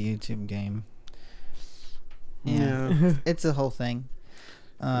about the YouTube game. Yeah. It's a whole thing.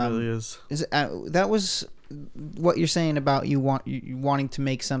 It really is. That was what you're saying about you wanting to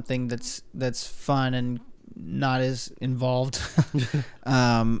make something that's fun and not as involved.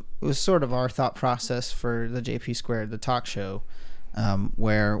 It was sort of our thought process for the JP Squared, the talk show,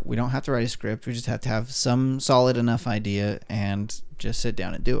 where we don't have to write a script. We just have to have some solid enough idea and just sit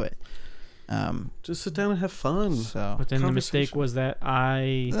down and do it. Just sit down and have fun. But then the mistake was that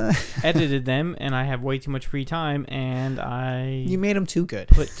I edited them, and I have way too much free time, and you made them too good.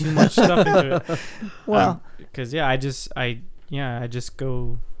 Put too much stuff into it. Well, because I just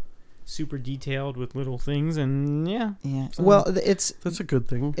go super detailed with little things, and So well, that's a good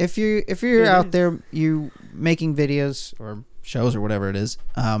thing. If you're out there, you making videos or shows or whatever it is,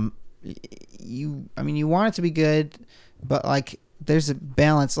 you want it to be good, but like there's a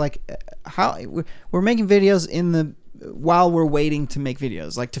balance. Like how we're making videos while we're waiting to make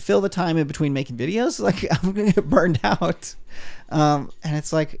videos, like to fill the time in between making videos. Like I'm gonna get burned out, and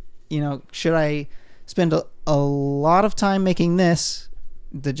it's like, should I spend a lot of time making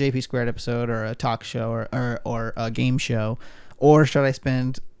the JP Squared episode or a talk show or a game show, or should I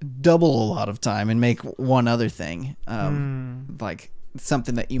spend double a lot of time and make one other thing, like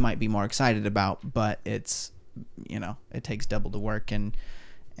something that you might be more excited about, but it's, it takes double the work and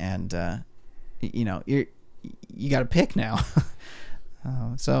you got to pick now.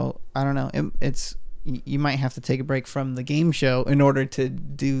 So I don't know. It's you might have to take a break from the game show in order to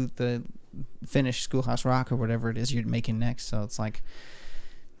do the finish Schoolhouse Rock or whatever it is you're making next. So it's like,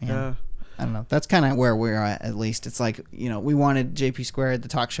 man, I don't know. That's kind of where we're at least. It's like, we wanted JP Squared, the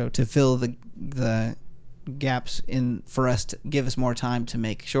talk show, to fill the gaps for us to give us more time to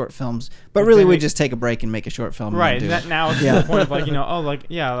make short films, but really we just take a break and make a short film. Right. Now it's to the point of like,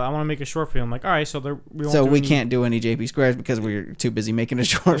 I want to make a short film. Like, all right, so we can't do any JP Squares because we're too busy making a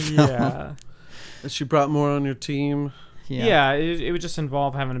short film. Yeah. She brought more on your team. Yeah, it would just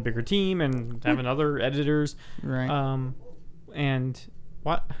involve having a bigger team and having other editors. Right. And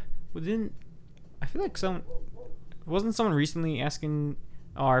what? I feel like wasn't someone recently asking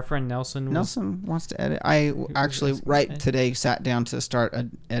our friend Nelson wants to edit. I actually today sat down to start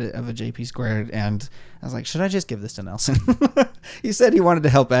an edit of a JP Squared, and I was like, should I just give this to Nelson? He said he wanted to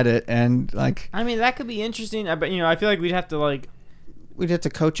help edit, and like, I mean, that could be interesting, but I feel like we'd have to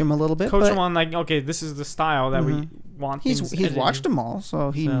coach him a little bit. Coach him on like, okay, this is the style that we want. He's watched them all,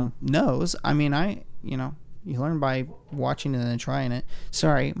 so he knows. I mean, you learn by watching and then trying it.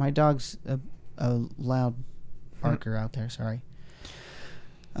 Sorry, my dog's a loud barker out there. Sorry.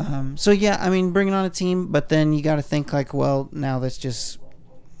 So yeah, I mean, bringing on a team, but then you got to think like, well, now that's just,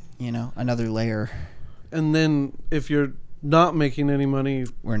 another layer. And then if you're not making any money,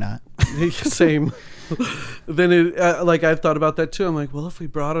 we're not. Same. Then like I've thought about that too. I'm like, well, if we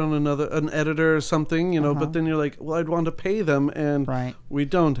brought on an editor or something, but then you're like, well, I'd want to pay them, and we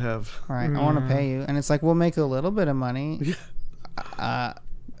don't have. Right. I want to pay you, and it's like, we'll make a little bit of money.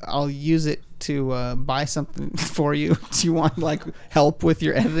 I'll use it to buy something for you. Do you want like help with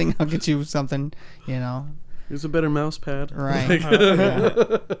your editing? I'll get you something. Here's a better mouse pad. Right.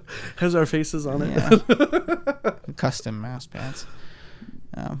 Has our faces on it. Yeah. Custom mouse pads.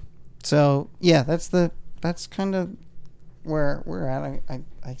 So yeah, that's kind of where we're at.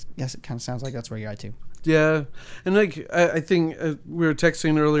 I guess it kind of sounds like that's where you're at too. Yeah, and like I think we were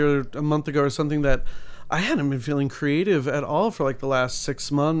texting earlier a month ago or something that I hadn't been feeling creative at all for like the last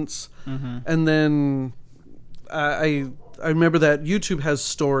 6 months, and then I remember that YouTube has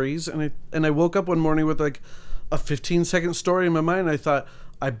stories, and I woke up one morning with like a 15-second story in my mind. And I thought,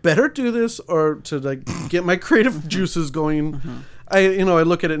 I better do this or to like get my creative juices going. I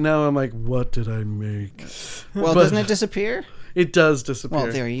look at it now, I'm like, what did I make? Well, doesn't it disappear? It does disappear.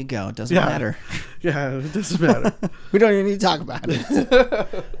 Well, there you go. It doesn't matter. Yeah, it doesn't matter. We don't even need to talk about it.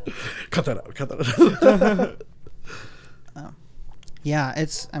 Cut that out. Yeah,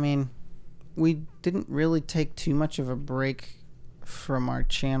 we didn't really take too much of a break from our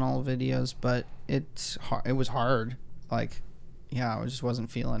channel videos, but it was hard. Like, yeah, I just wasn't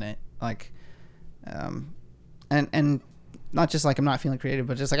feeling it. Like, and not just like I'm not feeling creative,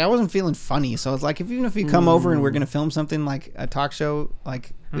 but just like I wasn't feeling funny. So it's like, even if you come over and we're gonna film something like a talk show,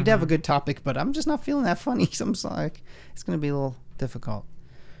 like we'd have a good topic, but I'm just not feeling that funny. So I'm just like, it's gonna be a little difficult.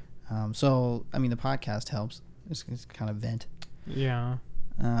 So I mean, the podcast helps. It's kind of vent. Yeah.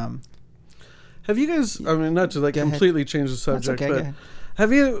 Have you guys? I mean, not to like completely change the subject, okay, but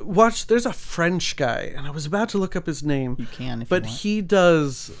have you watched? There's a French guy, and I was about to look up his name. You can, but he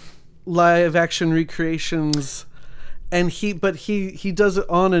does live action recreations. And he does it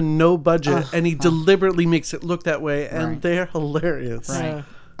on a no budget, and he deliberately makes it look that way, and they're hilarious. Right.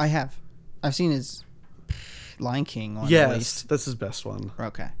 I've seen his Lion King one. Yes, at least. That's his best one.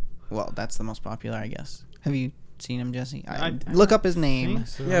 Okay. Well, that's the most popular, I guess. Have you seen him, Jesse? Look up his name.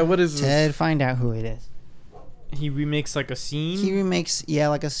 So. Yeah, what is Ted, this? find out who it is. He remakes like a scene? He remakes,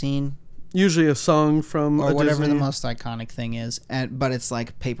 like a scene. Usually a song from or whatever Disney. the most iconic thing is, but it's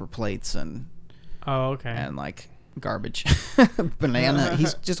like paper plates and... Oh, okay. And like... garbage. Banana.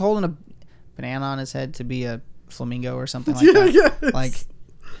 He's just holding a banana on his head to be a flamingo or something like that. Yeah. Like,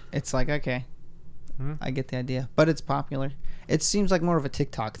 it's like, okay, I get the idea, but it's popular. It seems like more of a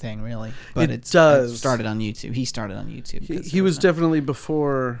TikTok thing, really. But it started on YouTube. He started on YouTube. He was definitely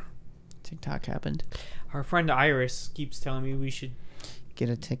before TikTok happened. Our friend Iris keeps telling me we should Get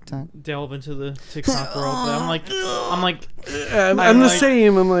a TikTok. delve into the TikTok world. But I'm like, I'm the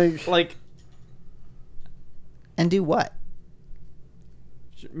same. I'm like, And do what?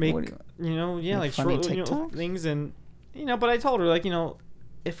 make What do yeah, make like funny short TikToks? things, and but I told her, like,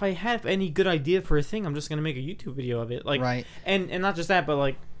 if I have any good idea for a thing, I'm just gonna make a YouTube video of it, like, Right. and not just that,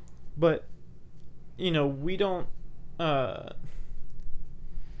 but we don't.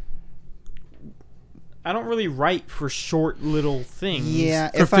 I don't really write for short little things. Yeah,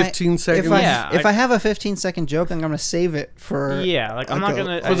 for 15 seconds. If I have a 15-second joke, I'm gonna save it for. Yeah, like I'm not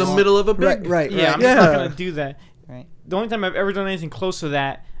gonna for the middle of a big. Right. Yeah, I'm just not gonna do that. Right. The only time I've ever done anything close to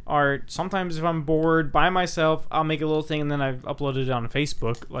that are sometimes if I'm bored by myself, I'll make a little thing and then I've uploaded it on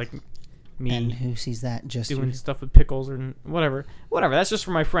Facebook, like me And who sees that? Just doing you. stuff with pickles or whatever. That's just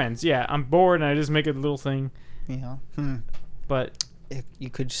for my friends. Yeah, I'm bored and I just make a little thing. Yeah. But You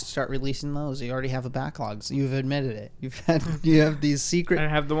could just start releasing those. You already have a backlog. So you've admitted it. You have these secret. I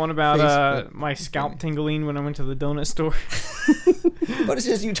have the one about Facebook my scalp tingling when I went to the donut store. But it's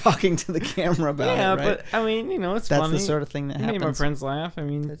just you talking to the camera about Yeah, it, right? but I mean, it's That's funny. the sort of thing that It made my happens. friends laugh. I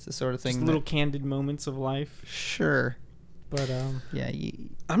mean, That's the sort of just thing. little candid moments of life. Sure. But Yeah.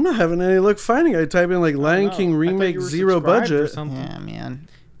 I'm not having any luck finding. I type in like Lion no. King I thought remake you were 0 subscribed or budget, something. Yeah, man.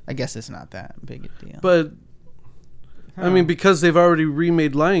 I guess it's not that big a deal. but I mean because they've already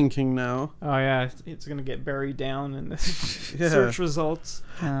remade Lion King now. Oh yeah, it's gonna get buried down in the Yeah. search results.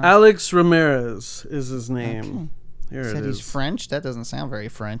 Alex Ramirez is his name. Okay. Here Said it he's is. French. That doesn't sound very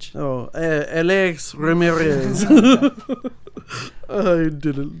French. Oh, Alex Ramirez. I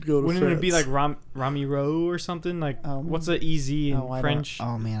didn't go to Wouldn't France. it be like Ramiro or something? Like what's a easy in I don't- French?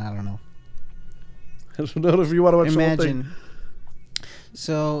 Oh man, I don't know. I don't know if you want to watch the whole thing. Imagine.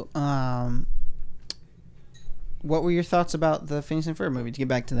 So, what were your thoughts about the Phineas and Ferb movie? To get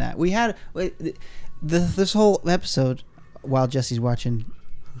back to that, we had this whole episode while Jesse's watching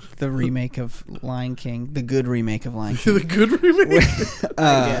the remake of Lion King, the good remake of Lion King. The good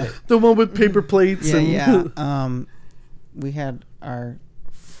remake. The one with paper plates. Yeah. We had our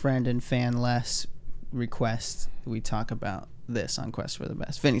friend and fan Les request we talk about this on Quest for the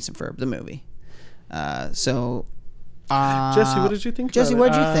Best. Phineas and Ferb, the movie. So. Jesse, what did you think? Jesse,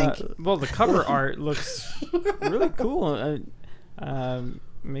 about what'd you think? Well, the cover art looks really cool.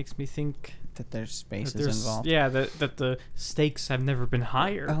 Makes me think That there's spaces that there's involved. yeah that the stakes have never been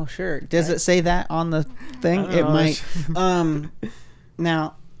higher. Oh, sure. Does it say that on the thing? I It don't know. might.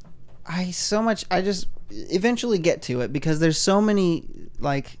 Now, I just eventually get to it because there's so many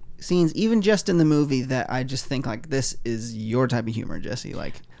like scenes, even just in the movie, that I just think like this is your type of humor, Jesse.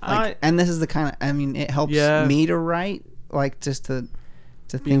 And this is the kind of. I mean, it helps me to write, like just to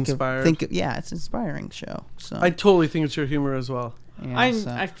think inspired. yeah, it's an inspiring show. So I totally think it's your humor as well. yeah,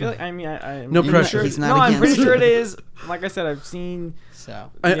 I feel like I'm No pretty pressure. Sure, He's not no, I'm pretty against sure it. it is. Like I said, I've seen.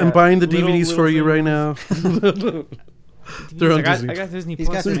 so I'm buying the little- DVDs for little you right things. now. They're on I got, Disney. I got Disney he's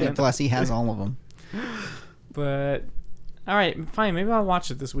Plus, got Disney man. Plus. He has all of them. But all right, fine. Maybe I'll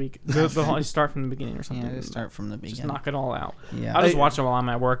watch it this week. I'll start from the beginning or something. Yeah, just start from the beginning. Just knock it all out. Yeah. I'll just watch it while I'm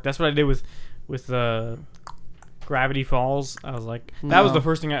at work. That's what I did with Gravity Falls. I was like, that was the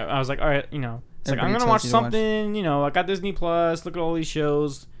first thing I was like, all right, it's like I'm Everybody gonna watch tells you to watch. something. I got Disney Plus. Look at all these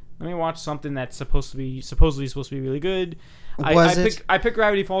shows. Let me watch something that's supposedly supposed to be really good. I picked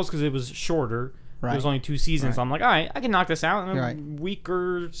Gravity Falls because it was shorter. Right. It was only 2 seasons. Right. So I'm like, all right, I can knock this out in a Right. week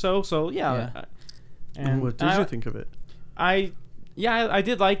or so. So yeah. And What did you think of it? I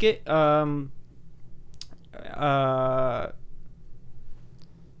did like it.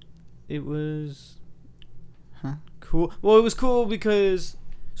 It was cool. Well, it was cool because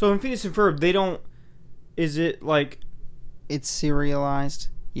in Phineas and Ferb they don't. Is it like It's serialized.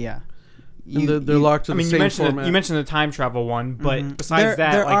 Yeah. They're locked to the same format. you mentioned the time travel one, but besides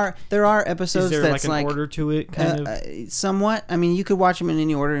there are is episodes there that's like an order to it? Kind of. Somewhat. I mean, you could watch them in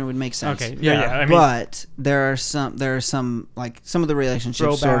any order and it would make sense. Okay. Yeah. I mean, but there are some like some of the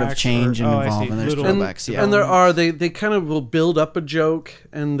relationships sort of Throwbacks change or- and I evolve, see. and there's Little- throwbacks. Yeah. And there are they kind of will build up a joke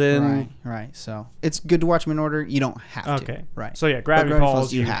and then right. So it's good to watch them in order. You don't have to. Okay. Right. So yeah, Gravity Gravity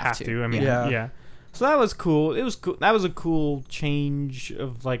Falls you have to. I mean, Yeah. yeah. So that was cool. It was cool. That was a cool change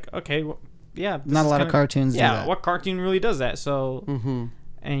of like, okay, well, yeah. this Not a is lot of kinda- cartoons. Yeah, do that. what cartoon really does that? So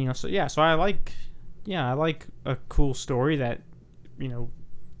and so I like a cool story that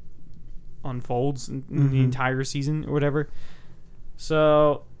unfolds in the entire season or whatever.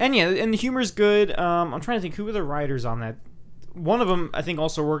 So and the humor's good. I'm trying to think who were the writers on that. One of them I think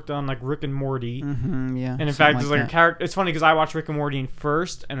also worked on like Rick and Morty. Yeah. And in something fact, there's like a that. character. It's funny because I watched Rick and Morty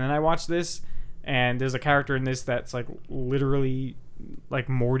first, and then I watched this, and there's a character in this that's like literally like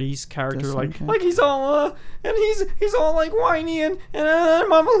Morty's character, This like one, like he's all and he's all like whiny and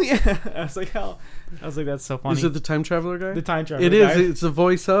Mama Lee. I was like, oh, I was like, that's so funny. Is it the time traveler guy? The time traveler It is. guy? It's the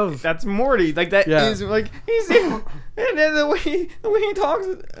voice of. That's Morty. Like that Yeah. is like he's and then the way he talks.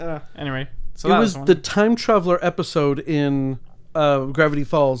 Anyway, so It that was funny. the time traveler episode in Gravity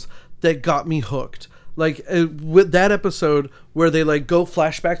Falls that got me hooked. Like with that episode where they like go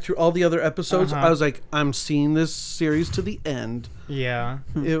flashback through all the other episodes, I was like, I'm seeing this series to the end. Yeah.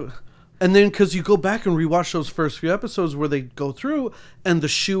 And then because you go back and rewatch those first few episodes where they go through and the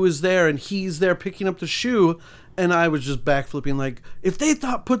shoe is there and he's there picking up the shoe, and I was just backflipping like, if they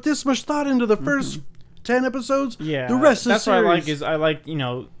put this much thought into the first 10 episodes, Yeah. the rest of the that's series. what I like is I like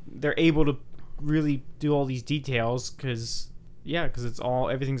they're able to really do all these details because it's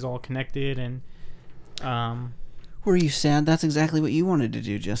everything's all connected and Were you sad? That's exactly what you wanted to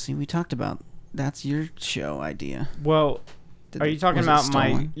do, Jesse. We talked about that's your show idea. well. Are you talking was it about my?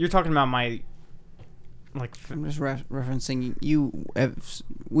 stolen? You're talking about my, like. I'm just referencing you.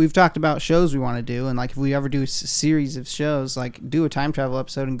 We've talked about shows we want to do, and like if we ever do a series of shows, like do a time travel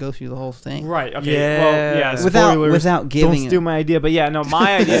episode and go through the whole thing. Right. Okay. Yeah. Well, yeah. Without Spoilers. giving Don't steal my idea, but yeah, no,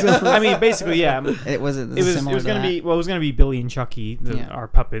 my idea. I mean, basically, yeah. It was gonna be gonna be Billy and Chucky, our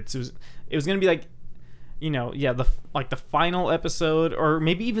puppets. It was gonna be like, the final episode, or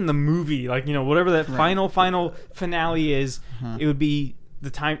maybe even the movie, like whatever that final finale is. It would be the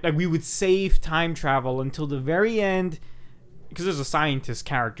time, like we would save time travel until the very end, because there's a scientist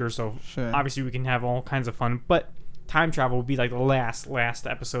character, so Sure. obviously we can have all kinds of fun. But time travel would be like the last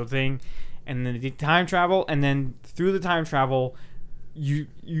episode thing, and then the time travel, and then through the time travel, you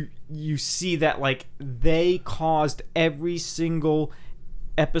see that like they caused every single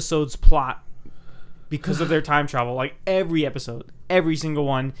episode's plot because of their time travel. Like every episode, every single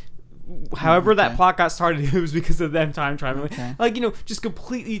one. However that plot got started, it was because of them time traveling. Okay. Like, just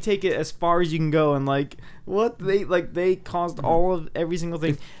completely take it as far as you can go, and like what they caused all of every single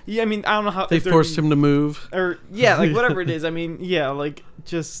thing. Yeah, I mean, I don't know how They forced him to move. or like whatever it is. I mean, like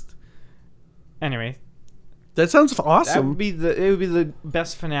just anyway. That sounds That awesome. would be it would be the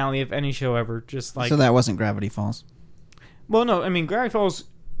best finale of any show ever. Just like So that wasn't Gravity Falls. well, no, I mean Gravity Falls.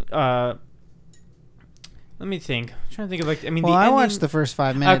 Let me think. I'm trying to think of like. I mean, Well, the I ending, watched the first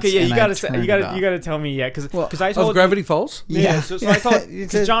 5 minutes. Okay, yeah, and you I gotta turned you it gotta off. you gotta tell me, yeah, because I told Of Gravity Falls? Yeah. So I told You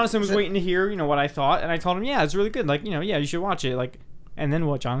because said- Jonathan was waiting to hear what I thought, and I told him it's really good, like yeah, you should watch it, like, and then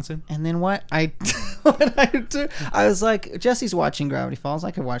what, Jonathan? And then what I was like, Jesse's watching Gravity Falls.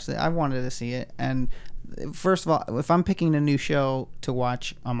 I could watch that. I wanted to see it. And first of all, if I'm picking a new show to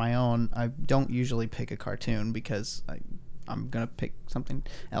watch on my own, I don't usually pick a cartoon because I'm gonna pick something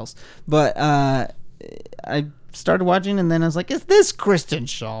else. But I started watching, and then I was like, "Is this Kristen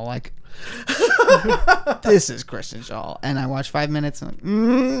Shaw? Like, this is Kristen Shaw." And I watched 5 minutes.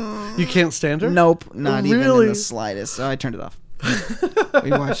 And You can't stand her? nope, not even in Really? the slightest. So I turned it off.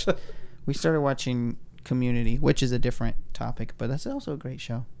 We started watching Community, which is a different topic, but that's also a great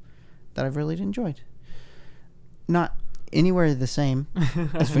show that I've really enjoyed. Not anywhere the same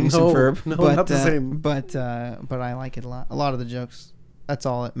as Phineas and No, Ferb, no, but not the same. But I like it a lot. A lot of the jokes. That's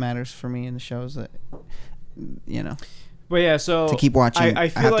all that matters for me in the shows. That But yeah, so to keep watching, I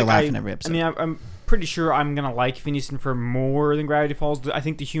feel have to like laugh in every episode. I mean, I'm pretty sure I'm gonna like Phineas and Ferb more than Gravity Falls. I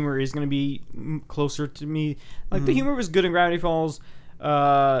think the humor is gonna be closer to me. Like the humor was good in Gravity Falls. It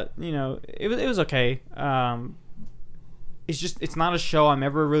was okay. It's not a show I'm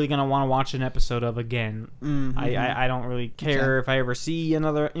ever really gonna want to watch an episode of again. I don't really care if I ever see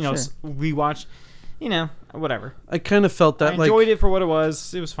another rewatch. Whatever. I kind of felt that I enjoyed it for what it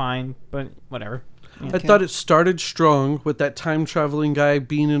was. It was fine, but whatever. I thought it started strong with that time traveling guy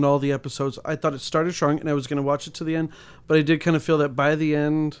being in all the episodes. I thought it started strong, and I was going to watch it to the end, but I did kind of feel that by the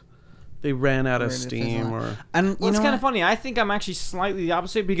end they ran out of steam. And Well, it's kind of funny. I think I'm actually slightly the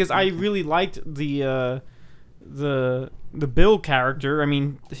opposite because I really liked the Bill character. I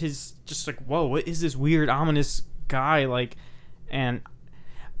mean, his just like, whoa, what is this weird ominous guy like? And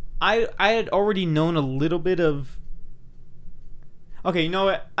I had already known a little bit of. Okay, you know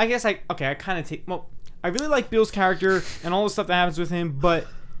what? I guess I kind of take. Well, I really like Bill's character and all the stuff that happens with him, but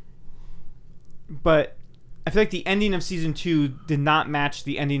I feel like the ending of season 2 did not match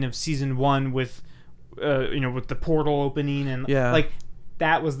the ending of season 1 with, with the portal opening and like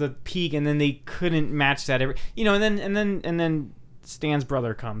that was the peak, and then they couldn't match that and then Stan's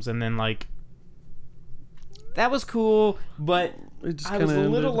brother comes, and then like that was cool, but I was a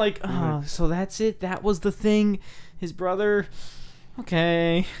little like, oh, so that's it. That was the thing. His brother.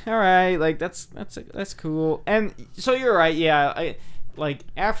 Okay, all right, like that's cool. And so you're right, yeah. I like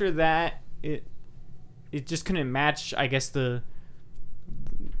after that, it just couldn't match, I guess, the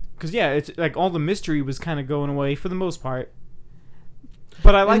because it's like all the mystery was kind of going away for the most part.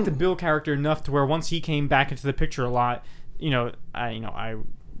 But I liked the Bill character enough to where once he came back into the picture a lot, so.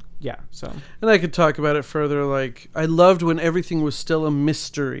 And I could talk about it further. Like, I loved when everything was still a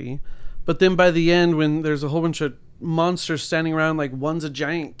mystery, but then by the end, when there's a whole bunch of monsters standing around, like one's a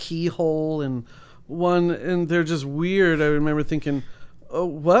giant keyhole and they're just weird. I remember thinking, oh,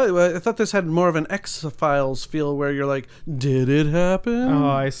 what? I thought this had more of an X-Files feel where you're like, did it happen? Oh,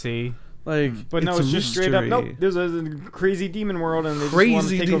 I see. Like, but no, it's just straight up. Nope, there's a crazy demon world, and they just want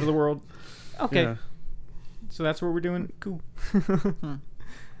to take over the world. Okay, yeah. So that's what we're doing. Cool.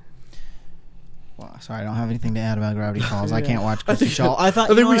 Well, sorry, I don't have anything to add about Gravity Falls. I can't watch Christy Shaw. I think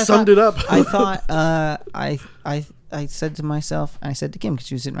we summed it up. I thought I said to myself, I said to Kim because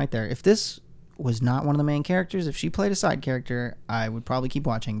she was sitting right there, if this was not one of the main characters, if she played a side character, I would probably keep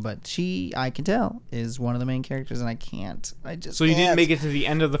watching. But she, I can tell, is one of the main characters, and I can't. So you didn't make it to the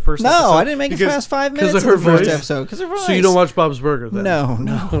end of the first episode? No, I didn't make it past 5 minutes of her the first voice? episode. Because of her voice. So you don't watch Bob's Burger then? No,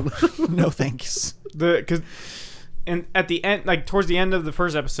 no thanks. And at the end, like towards the end of the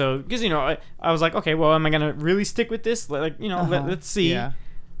first episode, because I was like, okay, well, am I gonna really stick with this? Like, let's see. Yeah.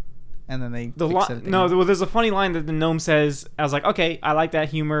 And then they there's a funny line that the gnome says. I was like, okay, I like that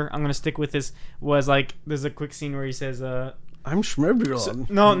humor. I'm gonna stick with this. Was like, there's a quick scene where he says, "I'm Schmerbulon."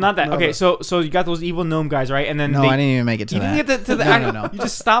 No, not that. Okay, so you got those evil gnome guys, right? And then I didn't even make it to that. You didn't get to the no. You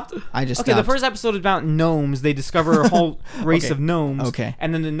just stopped. I just stopped. The first episode is about gnomes. They discover a whole race of gnomes. Okay.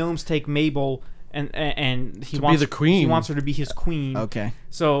 And then the gnomes take Mabel. And he wants be the queen. He wants her to be his queen. Okay.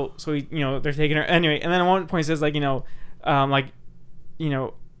 So he, they're taking her anyway. And then at one point he says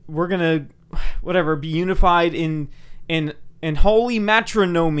we're gonna be unified in holy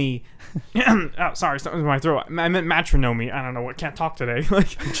matrinomy. Oh, sorry, something's in my throat. I meant matrinomy. I don't know what. Can't talk today.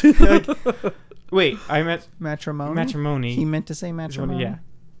 Wait, I meant matrimony. Matrimony. He meant to say matrimony. Yeah.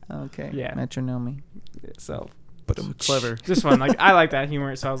 Okay. Yeah. Metronomy. So. But clever. Just fun. Like, I like that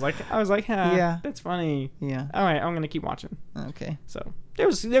humor, so I was like, yeah, that's funny. Yeah. All right, I'm gonna keep watching. Okay. So there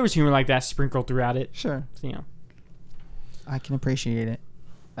was humor like that sprinkled throughout it. Sure. So, I can appreciate it.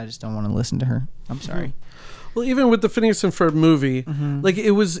 I just don't want to listen to her. I'm sorry. Well, even with the Phineas and Ferb movie, like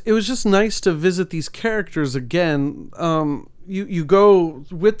it was just nice to visit these characters again. You go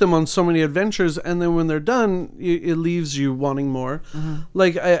with them on so many adventures, and then when they're done, it leaves you wanting more.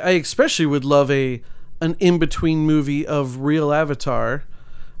 Like I especially would love an in-between movie of real Avatar.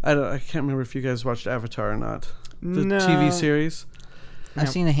 I can't remember if you guys watched Avatar or not. The TV series. I've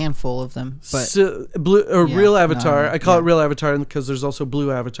seen a handful of them, but Real Avatar. I call it Real Avatar because there's also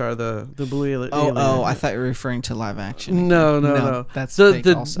Blue Avatar, the blue alien. Oh, I thought you were referring to live action. No. That's the fake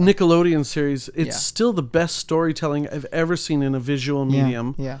also. Nickelodeon series. It's still the best storytelling I've ever seen in a visual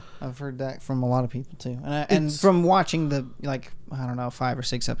medium. Yeah, I've heard that from a lot of people too, and from watching the 5 or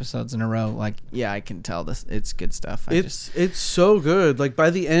 6 episodes in a row. I can tell this. It's good stuff. It's so good. Like by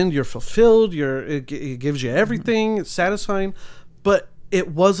the end, you're fulfilled. It gives you everything. It's satisfying, but it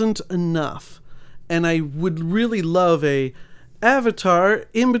wasn't enough. And I would really love a Avatar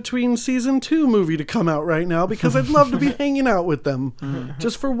in between season 2 movie to come out right now because I'd love to be hanging out with them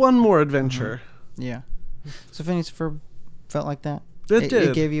just for one more adventure. Yeah. So Phineas and Ferb felt like that.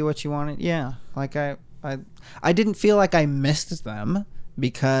 It gave you what you wanted. Yeah. Like I didn't feel like I missed them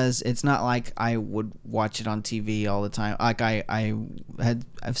because it's not like I would watch it on TV all the time. Like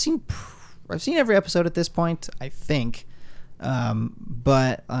I've seen every episode at this point, I think.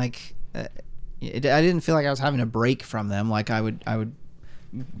 But I didn't feel like I was having a break from them. Like I would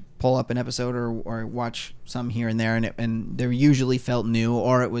pull up an episode or watch some here and there, and they usually felt new,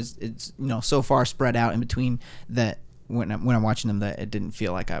 or it's so far spread out in between that when I'm watching them that it didn't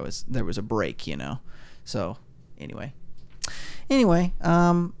feel like there was a break, So anyway,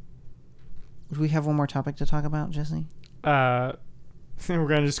 do we have one more topic to talk about, Jesse? We're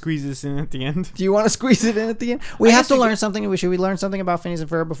going to squeeze this in at the end. Do you want to squeeze it in at the end? We have to learn something. Should we learn something about Phineas and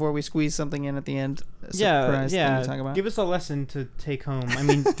Ferb before we squeeze something in at the end? Yeah. Thing to talk about? Give us a lesson to take home. I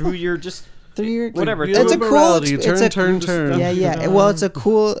mean, through your whatever. It's a cool turn. Yeah. Well, it's a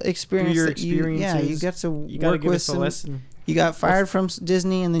cool experience. Through your experiences. You got to work with a lesson. You got fired from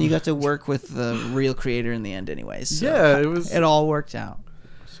Disney, and then you got to work with the real creator in the end, anyways. So it all worked out.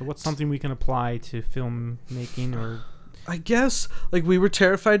 So, what's something we can apply to filmmaking or? I guess, we were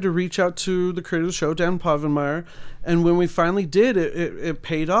terrified to reach out to the creator of the show, Dan Povenmire, and when we finally did, it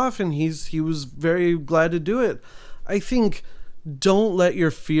paid off, and he was very glad to do it. I think don't let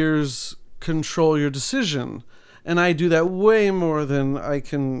your fears control your decision, and I do that way more than I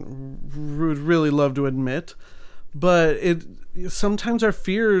would really love to admit, but sometimes our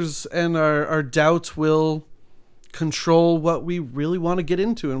fears and our doubts will control what we really want to get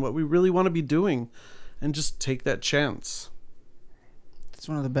into and what we really want to be doing, and just take that chance. It's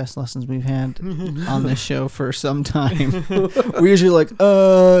one of the best lessons we've had on this show for some time. We're usually like,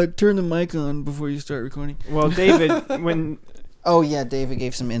 turn the mic on before you start recording. Well, David, when... Oh, yeah, David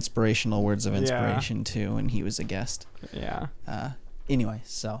gave some inspirational words of inspiration, too, and he was a guest. Yeah. Anyway,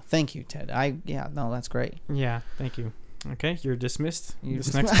 so thank you, Ted. That's great. Yeah, thank you. Okay, you're dismissed.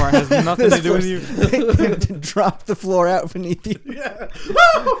 This next part has nothing to do with you. Drop the floor out beneath you. Yeah.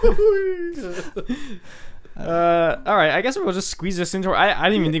 All right, I guess we'll just squeeze this into. I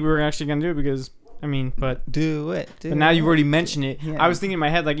didn't even think we were actually gonna do it because but do it. But now you've already mentioned it. Yeah. I was thinking in my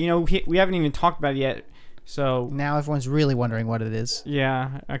head like we haven't even talked about it yet. So now everyone's really wondering what it is.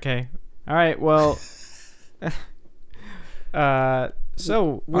 Yeah. Okay. All right. Well.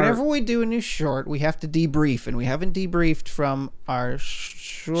 So whenever we do a new short, we have to debrief, and we haven't debriefed from our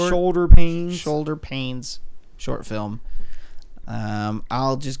shoulder pains short film.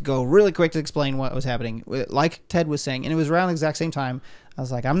 I'll just go really quick to explain what was happening. Like Ted was saying, and it was around the exact same time, I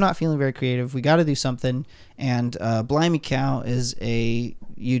was like, I'm not feeling very creative. We got to do something. And Blimey Cow is a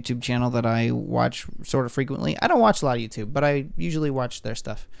YouTube channel that I watch sort of frequently. I don't watch a lot of YouTube, but I usually watch their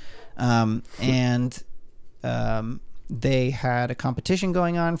stuff. They had a competition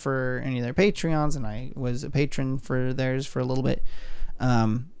going on for any of their Patreons, and I was a patron for theirs for a little bit.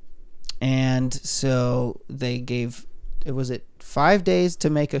 And so they gave, was it 5 days to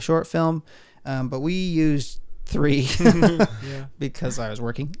make a short film? But we used 3 because I was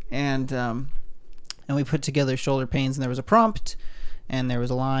working. And we put together Shoulder Pains, and there was a prompt, and there was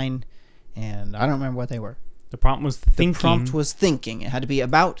a line, and I don't remember what they were. The prompt was thinking. The prompt was thinking. It had to be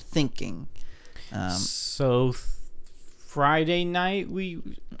about thinking. Friday night we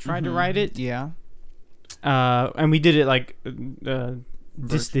tried to write it. Yeah. And we did it like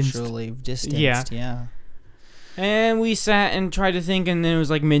virtually distanced. Yeah. And we sat and tried to think, and then it was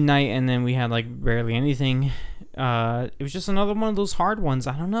like midnight, and then we had like barely anything. It was just another one of those hard ones.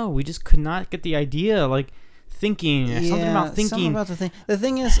 I don't know. We just could not get the idea. Like thinking, something about thinking. Something about the thing. The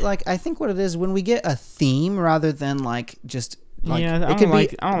thing is, like, I think what it is when we get a theme rather than like just. Like, I don't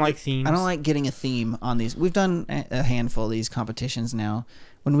like themes. I don't like getting a theme on these. We've done a handful of these competitions now.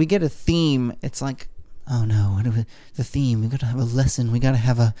 When we get a theme, it's like, oh no, the theme? We got to have a lesson. We got to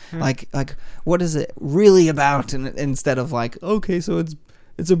have a like what is it really about? And instead of like, okay, so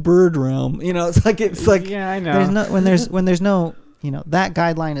it's a bird realm. It's like yeah, I know. When there's no that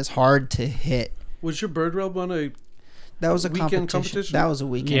guideline is hard to hit. Was your bird realm one a? That was a weekend competition. That was a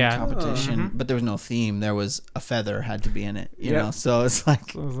weekend competition, but there was no theme. There was a feather had to be in it, you know. So it's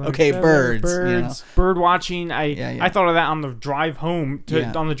like, okay, birds, bird watching. I thought of that on the drive home,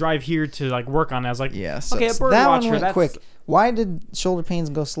 on the drive here to like work on it. I was like, so okay, a bird that watcher. One went quick. Why did Shoulder Pains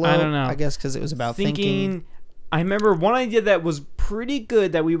go slow? I don't know. I guess because it was about thinking. I remember one idea that was pretty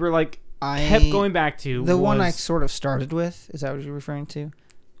good that we were like kept going back to. The one I sort of started with. Is that what you're referring to?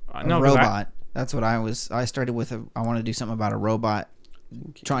 No, robot. That's what I started with. I want to do something about a robot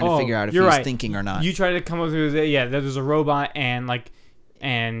trying to figure out if he's thinking or not. You tried to come up with that there's a robot and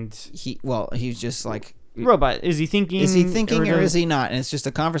he's just like robot. Is he thinking? Is he thinking or is he not? And it's just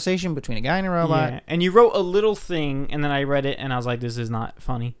a conversation between a guy and a robot. Yeah. And you wrote a little thing, and then I read it, and I was like, this is not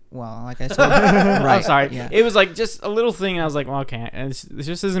funny. Well, like I said, right. I'm sorry. Yeah. It was like just a little thing, and I was like, well, okay, this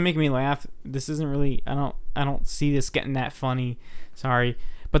just isn't making me laugh. This isn't really. I don't see this getting that funny. Sorry.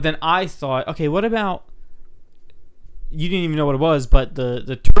 But then I thought, okay, what about? You didn't even know what it was, but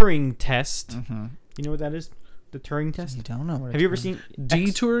the Turing test. Mm-hmm. You know what that is? The Turing test. You don't know what? Have you ever seen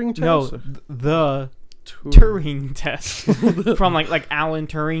Turing test? No, the Turing test from like Alan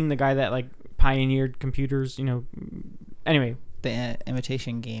Turing, the guy that like pioneered computers. Anyway, the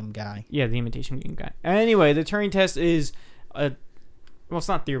imitation game guy. Yeah, the imitation game guy. Anyway, the Turing test is well, it's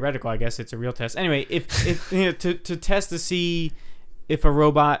not theoretical. I guess it's a real test. Anyway, if to test to see if a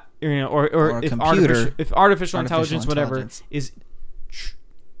robot or if artificial intelligence whatever is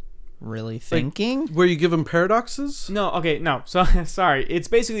really thinking, where you give them paradoxes. No. So sorry, it's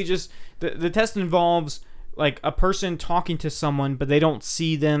basically just the test involves like a person talking to someone, but they don't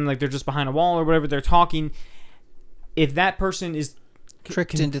see them, like they're just behind a wall or whatever. They're talking. If that person is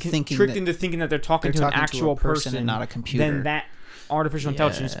tricked into thinking that they're talking to an actual person and not a computer, then that artificial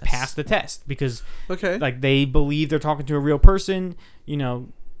intelligence passed the test because like they believe they're talking to a real person.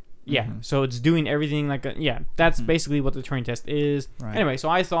 Mm-hmm. So it's doing everything like that's basically what the Turing test is. Right. Anyway, so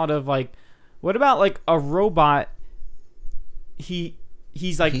I thought of like, what about like a robot?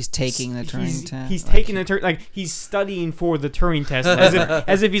 he's taking the Turing test. He's taking the Turing, like he's studying for the Turing test,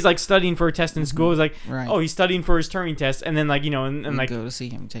 as if he's like studying for a test in school. It's like, oh, he's studying for his Turing test, and then like and like go to see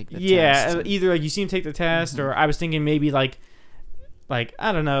him take the test. Yeah, either like you see him take the test, or I was thinking maybe like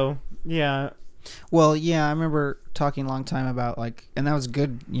I don't know, yeah. Well, yeah, I remember talking a long time about like, and that was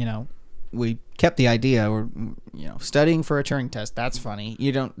good. We kept the idea. We're studying for a Turing test. That's funny.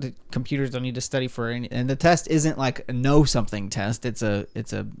 The computers don't need to study for any, and the test isn't like a know something test. It's a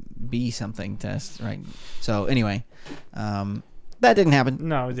be something test, right? So anyway, that didn't happen.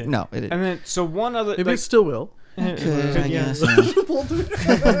 No, it didn't. No, it didn't. And then so one other maybe it still will. Could, I guess.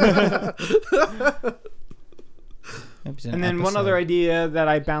 And then one other idea that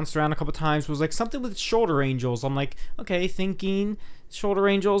I bounced around a couple times was like something with shoulder angels. I'm like, okay, thinking shoulder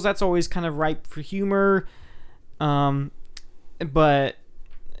angels, that's always kind of ripe for humor. But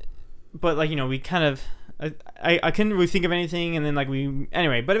like, we kind of, I couldn't really think of anything, and then like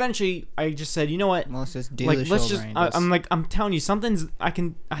but eventually I just said, you know what? Well, let's just do like, the let's shoulder just, angels. I'm telling you, something's, I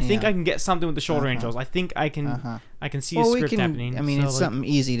think I can get something with the shoulder angels. I think I can, I can see a script happening. I mean, so, it's something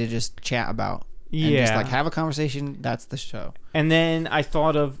easy to just chat about. Yeah. And just like have a conversation. That's the show. And then I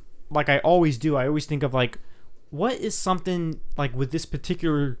thought of, like I always do, I always think of like, what is something like with this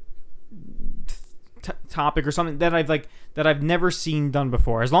particular topic or something that I've never seen done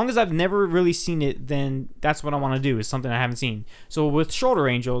before. As long as I've never really seen it, then that's what I want to do, is something I haven't seen. So with shoulder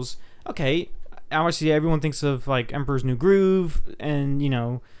angels, okay, obviously everyone thinks of like Emperor's New Groove, and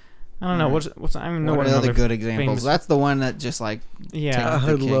I don't know what's I don't know what what are the other good examples. famous, That's the one that just like yeah.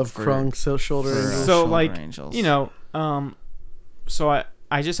 I love Kronk's shoulder angels. So like angels. So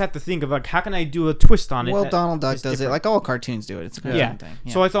I just have to think of like, how can I do a twist on it? Well, Donald Duck does different? it. Like all cartoons do it. It's a good thing.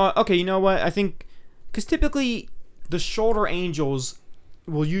 Yeah. So I thought, okay, you know what? I think because typically the shoulder angels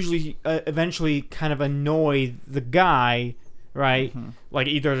will usually eventually kind of annoy the guy, right? Mm-hmm. Like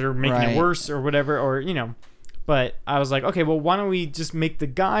either they're making it worse or whatever, or But I was like, okay, well, why don't we just make the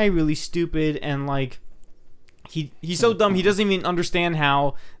guy really stupid, and like he's so dumb he doesn't even understand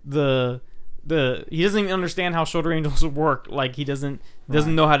how he doesn't even understand how shoulder angels work. Like he doesn't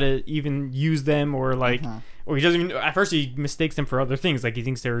know how to even use them, or like or he doesn't even, at first he mistakes them for other things, like he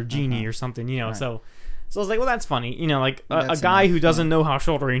thinks they're a genie or something, so I was like, well, that's funny, like a guy who doesn't know how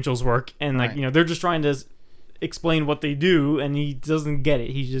shoulder angels work, and like they're just trying to explain what they do, and he doesn't get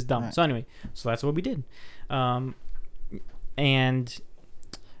it, he's just dumb. So anyway, so that's what we did.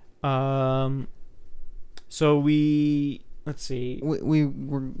 So we, let's see. We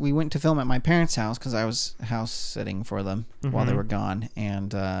went to film at my parents' house because I was house sitting for them while they were gone,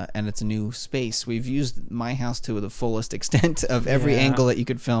 and it's a new space. We've used my house to the fullest extent of every angle that you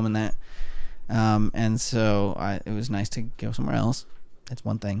could film in that, and so it was nice to go somewhere else. That's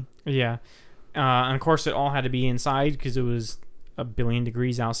one thing. Yeah, and of course it all had to be inside because it was 1 billion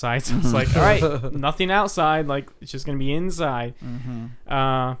degrees outside, so it's like, all right, nothing outside, like it's just gonna be inside.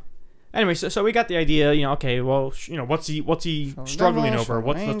 Anyway, so we got the idea, okay, well, what's he struggling over?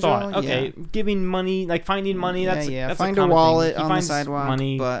 What's the thought? Okay, giving money, like finding money, that's find a wallet on the sidewalk,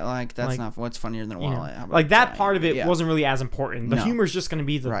 money, but like that's not what's funnier than a wallet. Like that part of it wasn't really as important. The humor's just gonna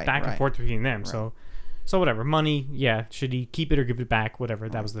be the back and forth between them. So whatever, money, should he keep it or give it back? Whatever,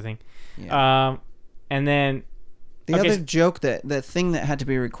 that was the thing. And then the other joke, the thing that had to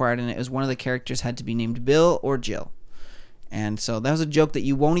be required in it is one of the characters had to be named Bill or Jill. And so that was a joke that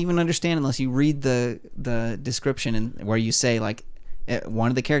you won't even understand unless you read the description, and where you say like one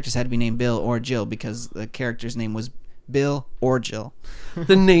of the characters had to be named Bill or Jill because the character's name was Bill or Jill.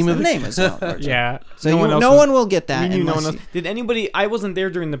 The name of the name is Bill or Jill. Yeah. So no one will get that. No one else. Did anybody? I wasn't there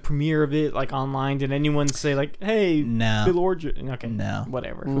during the premiere of it, like online. Did anyone say like, "Hey, no, Bill or Jill"? Okay, no,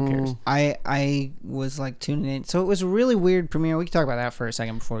 whatever. Who cares? I was like tuning in, so it was a really weird premiere. We can talk about that for a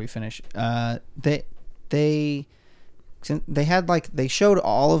second before we finish. They had they showed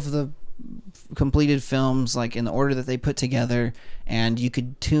all of the completed films like in the order that they put together, and you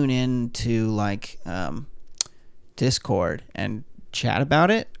could tune in to Discord and chat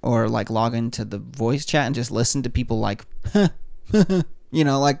about it, or log into the voice chat and just listen to people what are you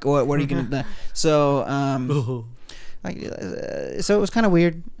gonna do? So so it was kind of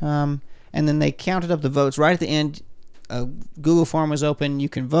weird, and then they counted up the votes right at the end. A Google form was open, you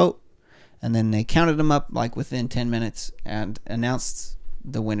can vote. And then they counted them up within 10 minutes and announced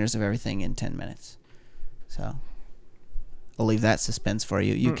the winners of everything in 10 minutes. So I'll leave that suspense for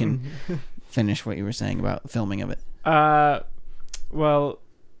you. You can finish what you were saying about filming of it. Well,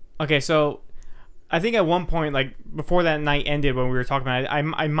 okay, so I think at one point, before that night ended, when we were talking about it,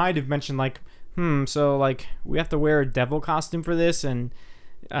 I might have mentioned so we have to wear a devil costume for this, and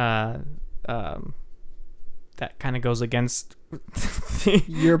that kind of goes against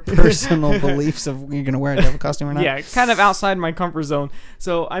your personal beliefs of you're gonna wear a devil costume or not. Yeah, kind of outside my comfort zone.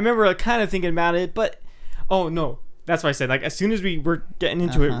 So I remember kind of thinking about it, but oh no, that's what I said. Like as soon as we were getting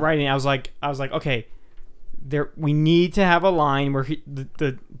into it, writing, I was like, okay, we need to have a line where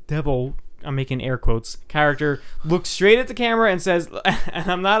the devil, I'm making air quotes, character looks straight at the camera and says,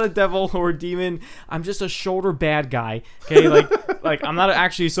 and I'm not a devil or a demon, I'm just a shoulder bad guy. Okay, like I'm not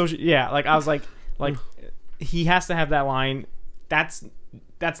actually social. Yeah, like I was like he has to have that line. That's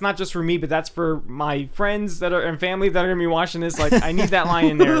not just for me, but that's for my friends and family that are gonna be watching this. Like I need that line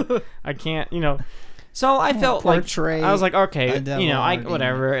in there. I can't, So I felt like I was like, okay,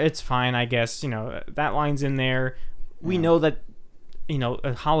 whatever, it's fine, I guess. That line's in there. We know that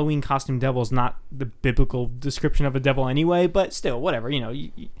a Halloween costume devil is not the biblical description of a devil anyway, but still, whatever.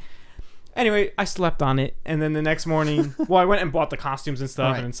 Anyway, I slept on it, and then the next morning, I went and bought the costumes and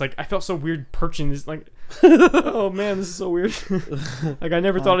stuff, and it's like I felt so weird perching this, like, oh man, this is so weird. Like I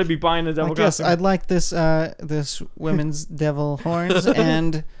never thought I'd be buying a devil costume. I'd like this women's devil horns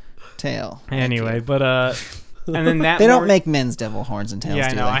and tail. Anyway, but and then that they don't make men's devil horns and tails. Yeah,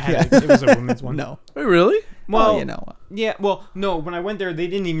 I know. It was a women's one. No. Wait, really? Well, Yeah, well, no. When I went there, they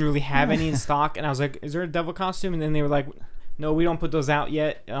didn't even really have any in stock, and I was like, "Is there a devil costume?" And then they were like, "No, we don't put those out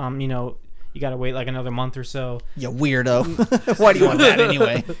yet. You gotta wait like another month or so." You weirdo. Why do you want that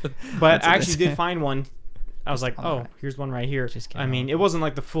anyway? But I actually did find one. I was like, "Oh, here's one right here." I mean, it wasn't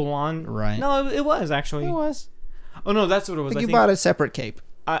like the full on. Right. No, it was actually. It was. Oh no, that's what it was. I think you bought a separate cape.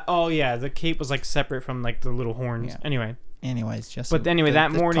 Oh yeah, the cape was like separate from like the little horns. Yeah. Anyways, just. But anyway,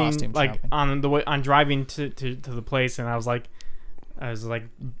 that morning, like shopping. On driving to the place, and I was like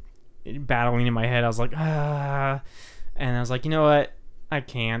battling in my head. I was like, and I was like, you know what, I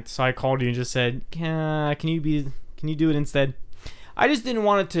can't. So I called you and just said, can you do it instead? I just didn't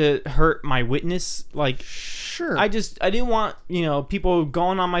want it to hurt my witness. Like, sure. I didn't want people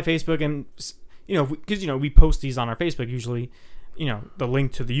going on my Facebook and because we post these on our Facebook usually. The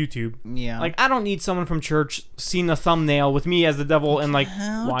link to the YouTube. Yeah. Like, I don't need someone from church seeing the thumbnail with me as the devil and like,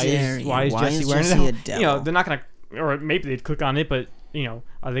 why is Jesse wearing a devil? They're not gonna, or maybe they'd click on it, but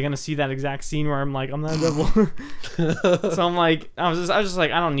are they gonna see that exact scene where I'm like, I'm not a devil? So I'm like, I was just like,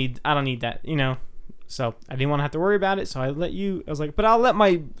 I don't need that, So I didn't want to have to worry about it. So I was like, but I'll let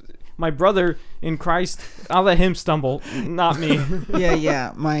my brother in Christ, I'll let him stumble, not me.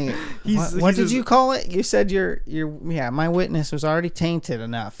 Yeah. What did you call it? You said my witness was already tainted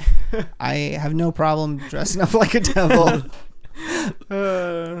enough. I have no problem dressing up like a devil.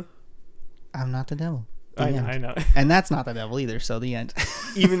 I'm not the devil. I know. And that's not the devil either, so the end.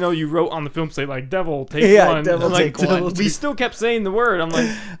 Even though you wrote on the film, say like, devil, take one. Devil, take one. We still kept saying the word. I'm like,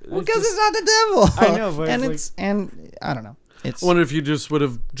 because it's not the devil. I know, but and I don't know. I wonder if you just would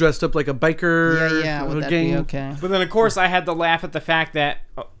have dressed up like a biker. Yeah, would that be okay? But then, of course, I had to laugh at the fact that,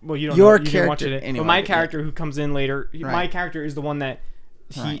 you don't your know, character, watch it. Anyway, but my character who comes in later, my character is the one that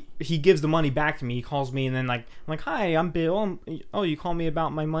he gives the money back to me. He calls me and then like, I'm like, hi, I'm Bill. You call me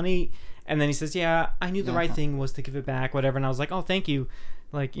about my money? And then he says, yeah, I knew the right thing was to give it back, whatever. And I was like, oh, thank you.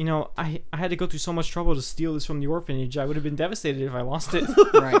 Like, I had to go through so much trouble to steal this from the orphanage. I would have been devastated if I lost it.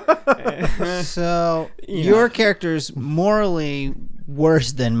 Right. So your character's morally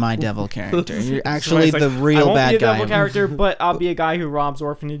worse than my devil character. You're actually the real bad guy. I won't be a devil character, but I'll be a guy who robs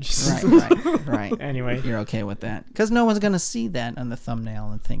orphanages. Right. Anyway. You're okay with that. Because no one's going to see that on the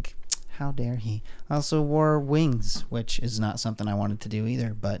thumbnail and think, how dare he? I also wore wings, which is not something I wanted to do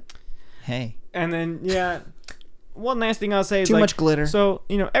either, but hey. And then, one last thing I'll say is too much glitter. So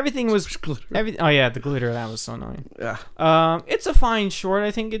everything was everything. Oh yeah, the glitter, that was so annoying. Yeah. It's a fine short.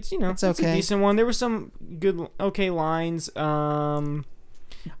 I think it's it's a decent one. There were some okay lines. I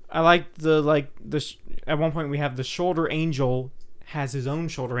liked the at one point we have the shoulder angel has his own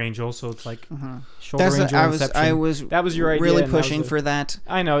shoulder angel, so it's like shoulder angel. That was your idea. Really pushing for that.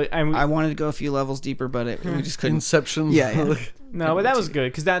 I know. I wanted to go a few levels deeper, but we just couldn't. Inception. Yeah. No, but that was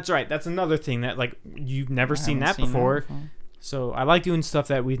good because that's right. That's another thing that like you've never seen that before. So I like doing stuff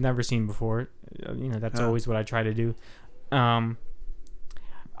that we've never seen before. That's always what I try to do. I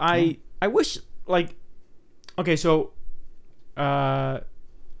wish like okay, so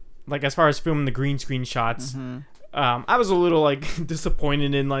like as far as filming the green screen shots, I was a little like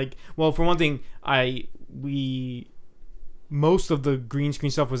disappointed in like, well, for one thing, most of the green screen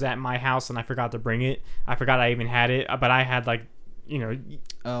stuff was at my house and I forgot to bring it. I forgot I even had it, but I had like, you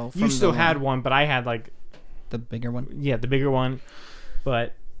still had one, but I had like the bigger one. Yeah, the bigger one.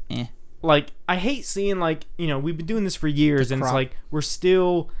 But like I hate seeing like, we've been doing this for years and it's like we're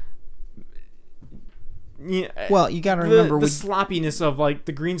still well, you got to remember the sloppiness of like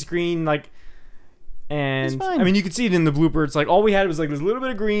the green screen, like, And fine. I mean, you could see it in the blooper. It's like all we had was like this little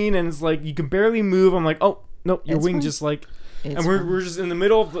bit of green, and it's like you can barely move. I'm like, oh no, your It's wing fine. just like, It's and we're fine. we're just in the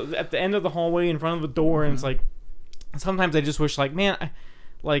middle of at the end of the hallway in front of the door, and it's like sometimes I just wish like man,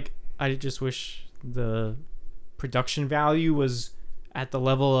 I just wish the production value was at the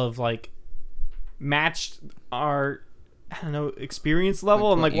level of like matched our experience level.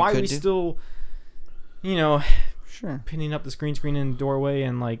 Like and what like you why are could we do. still Sure. pinning up the screen in the doorway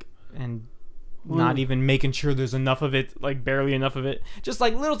and not even making sure there's enough of it, like barely enough of it. Just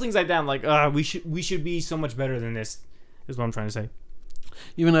like little things like that. I'm like, we should be so much better than this, is what I'm trying to say.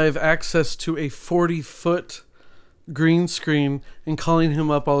 Even I have access to a 40-foot green screen and calling him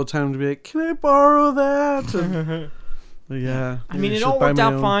up all the time to be like, can I borrow that? And, yeah. I mean, I it should all buy worked my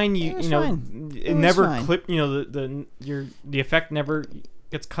out own. fine. It was You know, fine. it It was never fine. clipped. You know, the effect never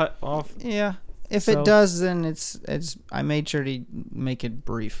gets cut off. Yeah. If So- it does, then it's. I made sure to make it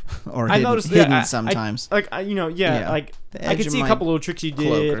brief or I hidden, noticed hidden sometimes. Like Yeah. like The I edge could of see a my couple little tricks you cloak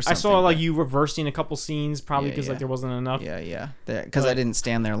or did. I saw something, like but- you reversing a couple scenes, probably Yeah, because like yeah. there wasn't enough. Yeah, because I But- didn't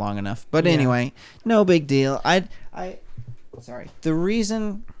stand there long enough. But Yeah. anyway, no big deal. Sorry. The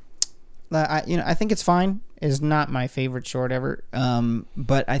reason that I think it's fine is not my favorite short ever.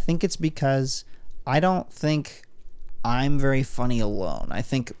 But I think it's because I don't think I'm very funny alone. I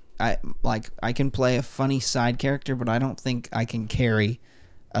think I can play a funny side character, but I don't think I can carry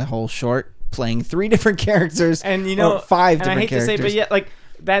a whole short playing 3 different characters And you know, or 5 and I different hate characters. to say, but yeah, like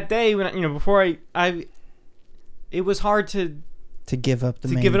that day when before I it was hard to give up the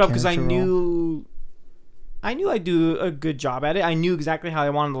main give it up because I character role. knew I'd do a good job at it. I knew exactly how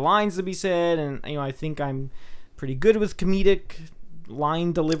I wanted the lines to be said, and I think I'm pretty good with comedic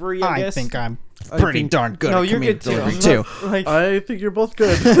line delivery. I guess. think I'm I pretty think- darn good No, at you're comedic good too. delivery, I'm too. not, like, I think you're both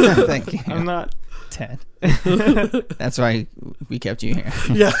good. Thank you. I'm not. Ted. That's why we kept you here.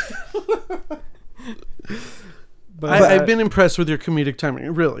 Yeah. But I've been impressed with your comedic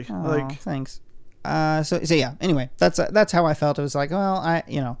timing, really. Oh, Like, thanks. So yeah. Anyway, that's how I felt. It was like, well,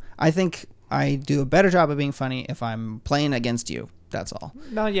 I think I do a better job of being funny if I'm playing against you. That's all.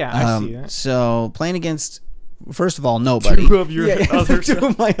 No, yeah, I see that. So playing against, first of all, nobody. 2 of your other two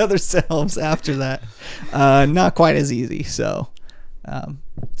of my other selves. After that, not quite as easy. So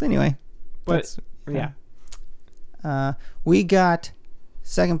anyway, But that's- yeah, we got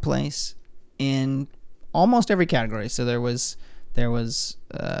second place in almost every category. So there was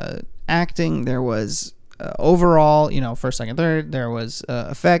acting, there was overall, first, second, third. There was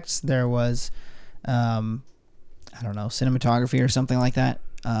effects. There was I don't know, cinematography or something like that.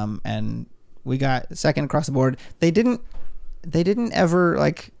 And we got second across the board. They didn't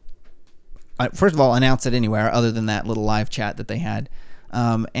ever first of all announce it anywhere other than that little live chat that they had.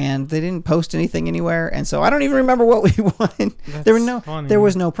 And they didn't post anything anywhere, and so I don't even remember what we won. There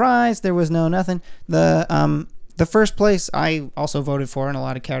was no prize, there was no nothing. The first place I also voted for in a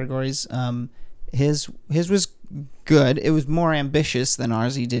lot of categories. His was good. It was more ambitious than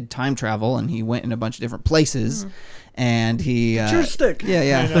ours. He did time travel and he went in a bunch of different places, and he your stick.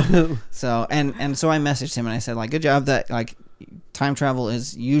 yeah. So so I messaged him and I said, like, good job. That time travel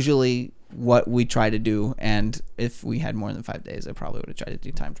is usually what we try to do, and if we had more than 5 days, I probably would have tried to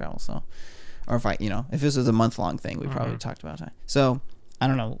do time travel. So, or if this was a month-long thing, we probably talked about time. So I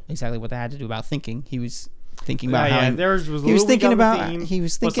don't know exactly what that had to do about thinking. He was thinking about how theirs was a he was little thinking weak on the about theme, he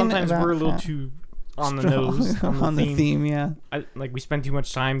was but thinking sometimes about we're a little how too on the strong nose on the theme. Yeah, we spend too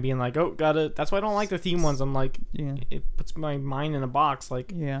much time being like, oh, gotta. That's why I don't like the theme ones. I'm like, yeah, it puts my mind in a box.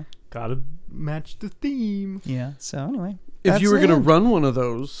 Like, yeah, gotta match the theme. yeah. So anyway, If you were going to it. run one of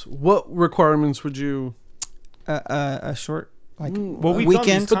those, what requirements would you... a short Well, we've done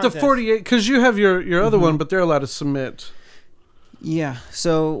weekend. these But the contest. 48... Because you have your other one, but they're allowed to submit. Yeah,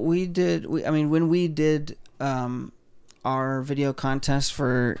 so when we did our video contest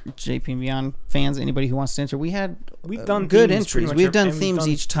for JP and Beyond fans, anybody who wants to enter, we had We've done good themes pretty entries. much We've done and themes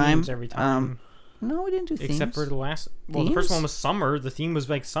each time. themes every time. No, we didn't do themes. Except for the last. Well, the first Themes? one was summer. The theme was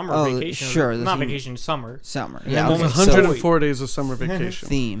like summer Oh, vacation. sure, the Not theme- vacation, summer. summer. And Yeah, then one okay, It's was so 104 days of summer vacation.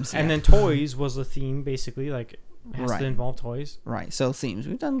 themes. And yeah. then toys was the theme, basically. Like, it has Right. to involve toys. Right, so themes.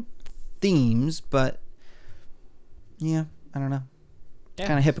 We've done themes, but yeah, I don't know. Yeah.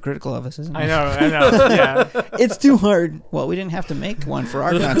 Kind of hypocritical of us, isn't it? I know. Yeah. It's too hard. Well, we didn't have to make one for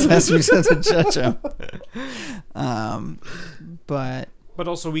our contest. We just had to judge them. But But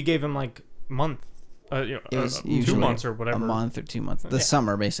also, we gave him like month. it was 2 usually months or whatever. a month or 2 months. The Yeah.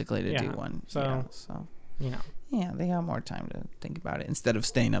 summer, basically, to Yeah. do one. So- yeah, so You know. yeah, they got more time to think about it instead of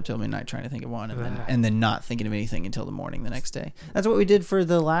staying up till midnight trying to think of one Ugh. and then not thinking of anything until the morning the next day. That's what we did for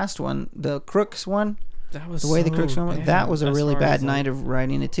the last one, the Crooks one. The way the Crooks went, that was a really bad night of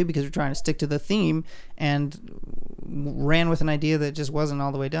writing it too, because we're trying to stick to the theme and ran with an idea that just wasn't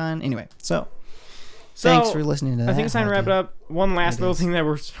all the way done. Anyway, so thanks for listening to that. I think it's time to wrap it up. One last little thing that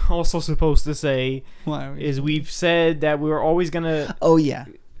we're also supposed to say is we've said that we were always gonna. Oh yeah.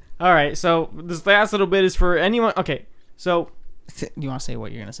 All right, so this last little bit is for anyone. Okay, so. You want to say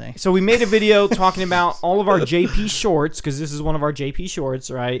what you're going to say? So we made a video talking about all of our JP shorts, because this is one of our JP shorts,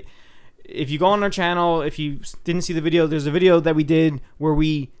 right? If you go on our channel, if you didn't see the video, there's a video that we did where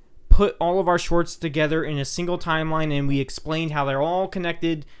we put all of our shorts together in a single timeline, and we explained how they're all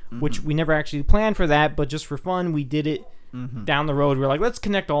connected, which we never actually planned for that, but just for fun, we did it down the road. We're like, let's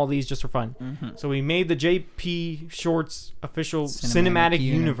connect all these just for fun. So we made the JP Shorts official cinematic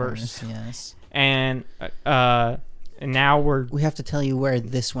universe. Yes. And now we have to tell you where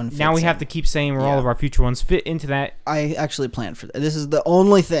this one fits. Now we have to keep saying where all of our future ones fit into that. I actually planned for that. This is the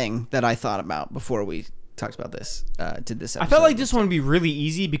only thing that I thought about before we talked about this. Did this episode. I felt like this one would be really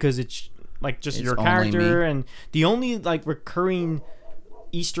easy because it's like just your character, and the only like recurring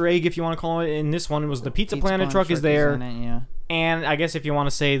Easter egg, if you want to call it, in this one was the Pizza Planet truck is there. Yeah. And I guess if you want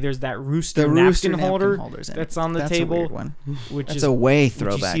to say there's that rooster napkin holder that's on the table, a weird one. Which that's is a way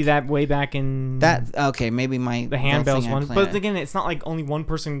throwback. Did you see that way back in that? Okay, maybe the handbells one. But again, it's not like only one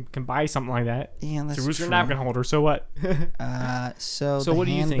person can buy something like that. Yeah, that's it's a rooster true. Napkin holder. So what? So the what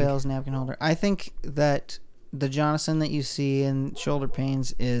do you think? handbells napkin holder. I think that the Jonathan that you see in Shoulder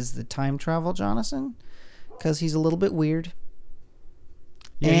Pains is the time travel Jonathan, because he's a little bit weird.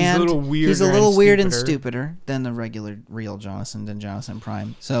 Yeah, and he's a little weird and stupider than the regular real Jonathan than Jonathan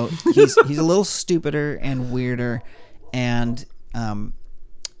Prime. So he's a little stupider and weirder, and that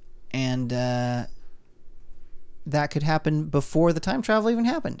could happen before the time travel even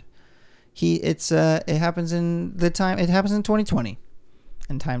happened. It happens in 2020,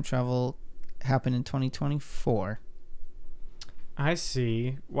 and time travel happened in 2024. I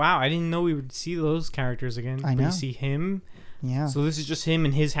see. Wow, I didn't know we would see those characters again. I know. We see him. Yeah. So this is just him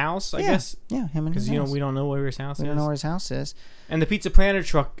in his house, I guess? Yeah, him in his house. Because, we don't know where his house is. We don't know where his house is. And the Pizza Planet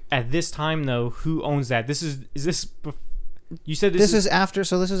truck, at this time, though, who owns that? You said this is after,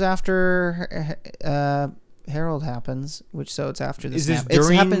 so this is after Harold happens, so it's after the snap.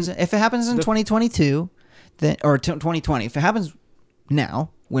 If it happens in 2022, or 2020, if it happens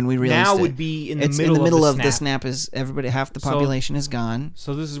now, when we release now it, would be in the middle of the snap. Is everybody, half the population is gone.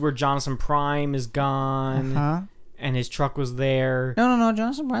 So this is where Jonathan Prime is gone. And his truck was there. No.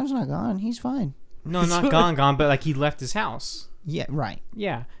 Jonathan Prime's not gone. He's fine. No, not gone, but like he left his house. Yeah, right.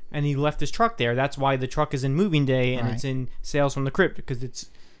 Yeah, and he left his truck there. That's why the truck is in Moving Day and it's in Sales from the Crypt, because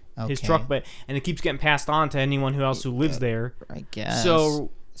it's his truck. And it keeps getting passed on to anyone else who lives there. I guess. So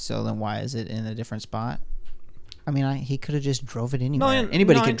then why is it in a different spot? I mean, he could have just drove it anywhere.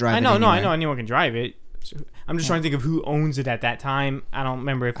 Anybody could drive it. I know anyone can drive it. I'm just trying to think of who owns it at that time. I don't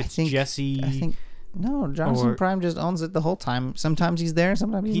remember if it's Jesse. I think. No, Jonathan Prime just owns it the whole time. Sometimes he's there,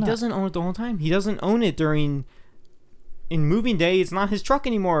 sometimes he's not. He doesn't own it the whole time. He doesn't own it in Moving Day. It's not his truck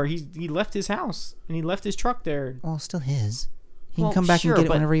anymore. He left his house and he left his truck there. Well, still his. He can come back and get it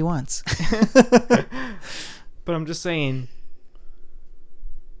whenever he wants. But I'm just saying,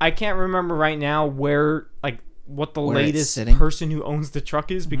 I can't remember right now what the latest person who owns the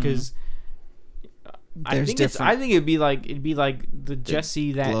truck is, because I think it'd be like the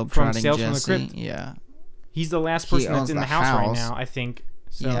Jesse that from Sales from the Crypt. Yeah, he's the last person that's in the house right now, I think.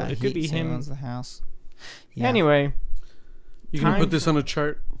 So it could be him. He owns the house. Yeah. Anyway, you can put this on a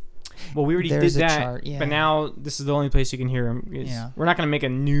chart. Well, we already did that, but now this is the only place you can hear him. We're not going to make a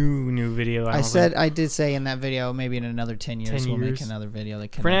new video. I did say in that video, maybe in another 10 years we'll make another video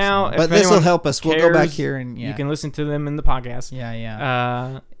that connects. For now, but this will help us. We'll go back here and you can listen to them in the podcast.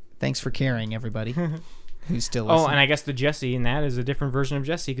 Yeah. Thanks for caring, everybody who's still listening. Oh, and I guess the Jesse in that is a different version of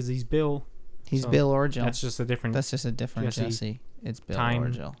Jesse, because he's Bill. He's Bill Orgel. That's just a different Jesse. It's Bill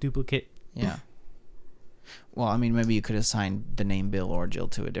Orgel. Duplicate. Yeah. Well, I mean, maybe you could assign the name Bill Orgel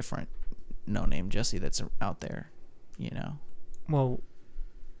to a different no-name Jesse that's out there, Well,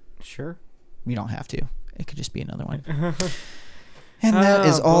 sure. You don't have to. It could just be another one. And that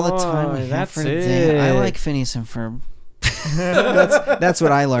is all the time we have for today. I like Phineas and Ferb. That's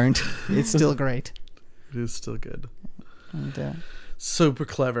what I learned. It's still great. It is still good. And, super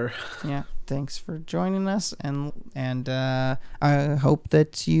clever. Yeah. Thanks for joining us, and I hope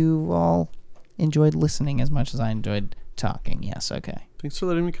that you all enjoyed listening as much as I enjoyed talking. Yes. Okay. Thanks for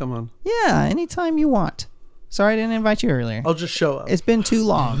letting me come on. Yeah. Anytime you want. Sorry I didn't invite you earlier. I'll just show up. It's been too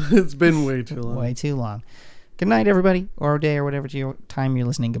long. It's been way too long. Way too long. Good night, everybody, or day, or whatever time you're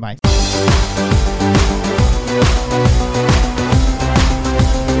listening. Goodbye.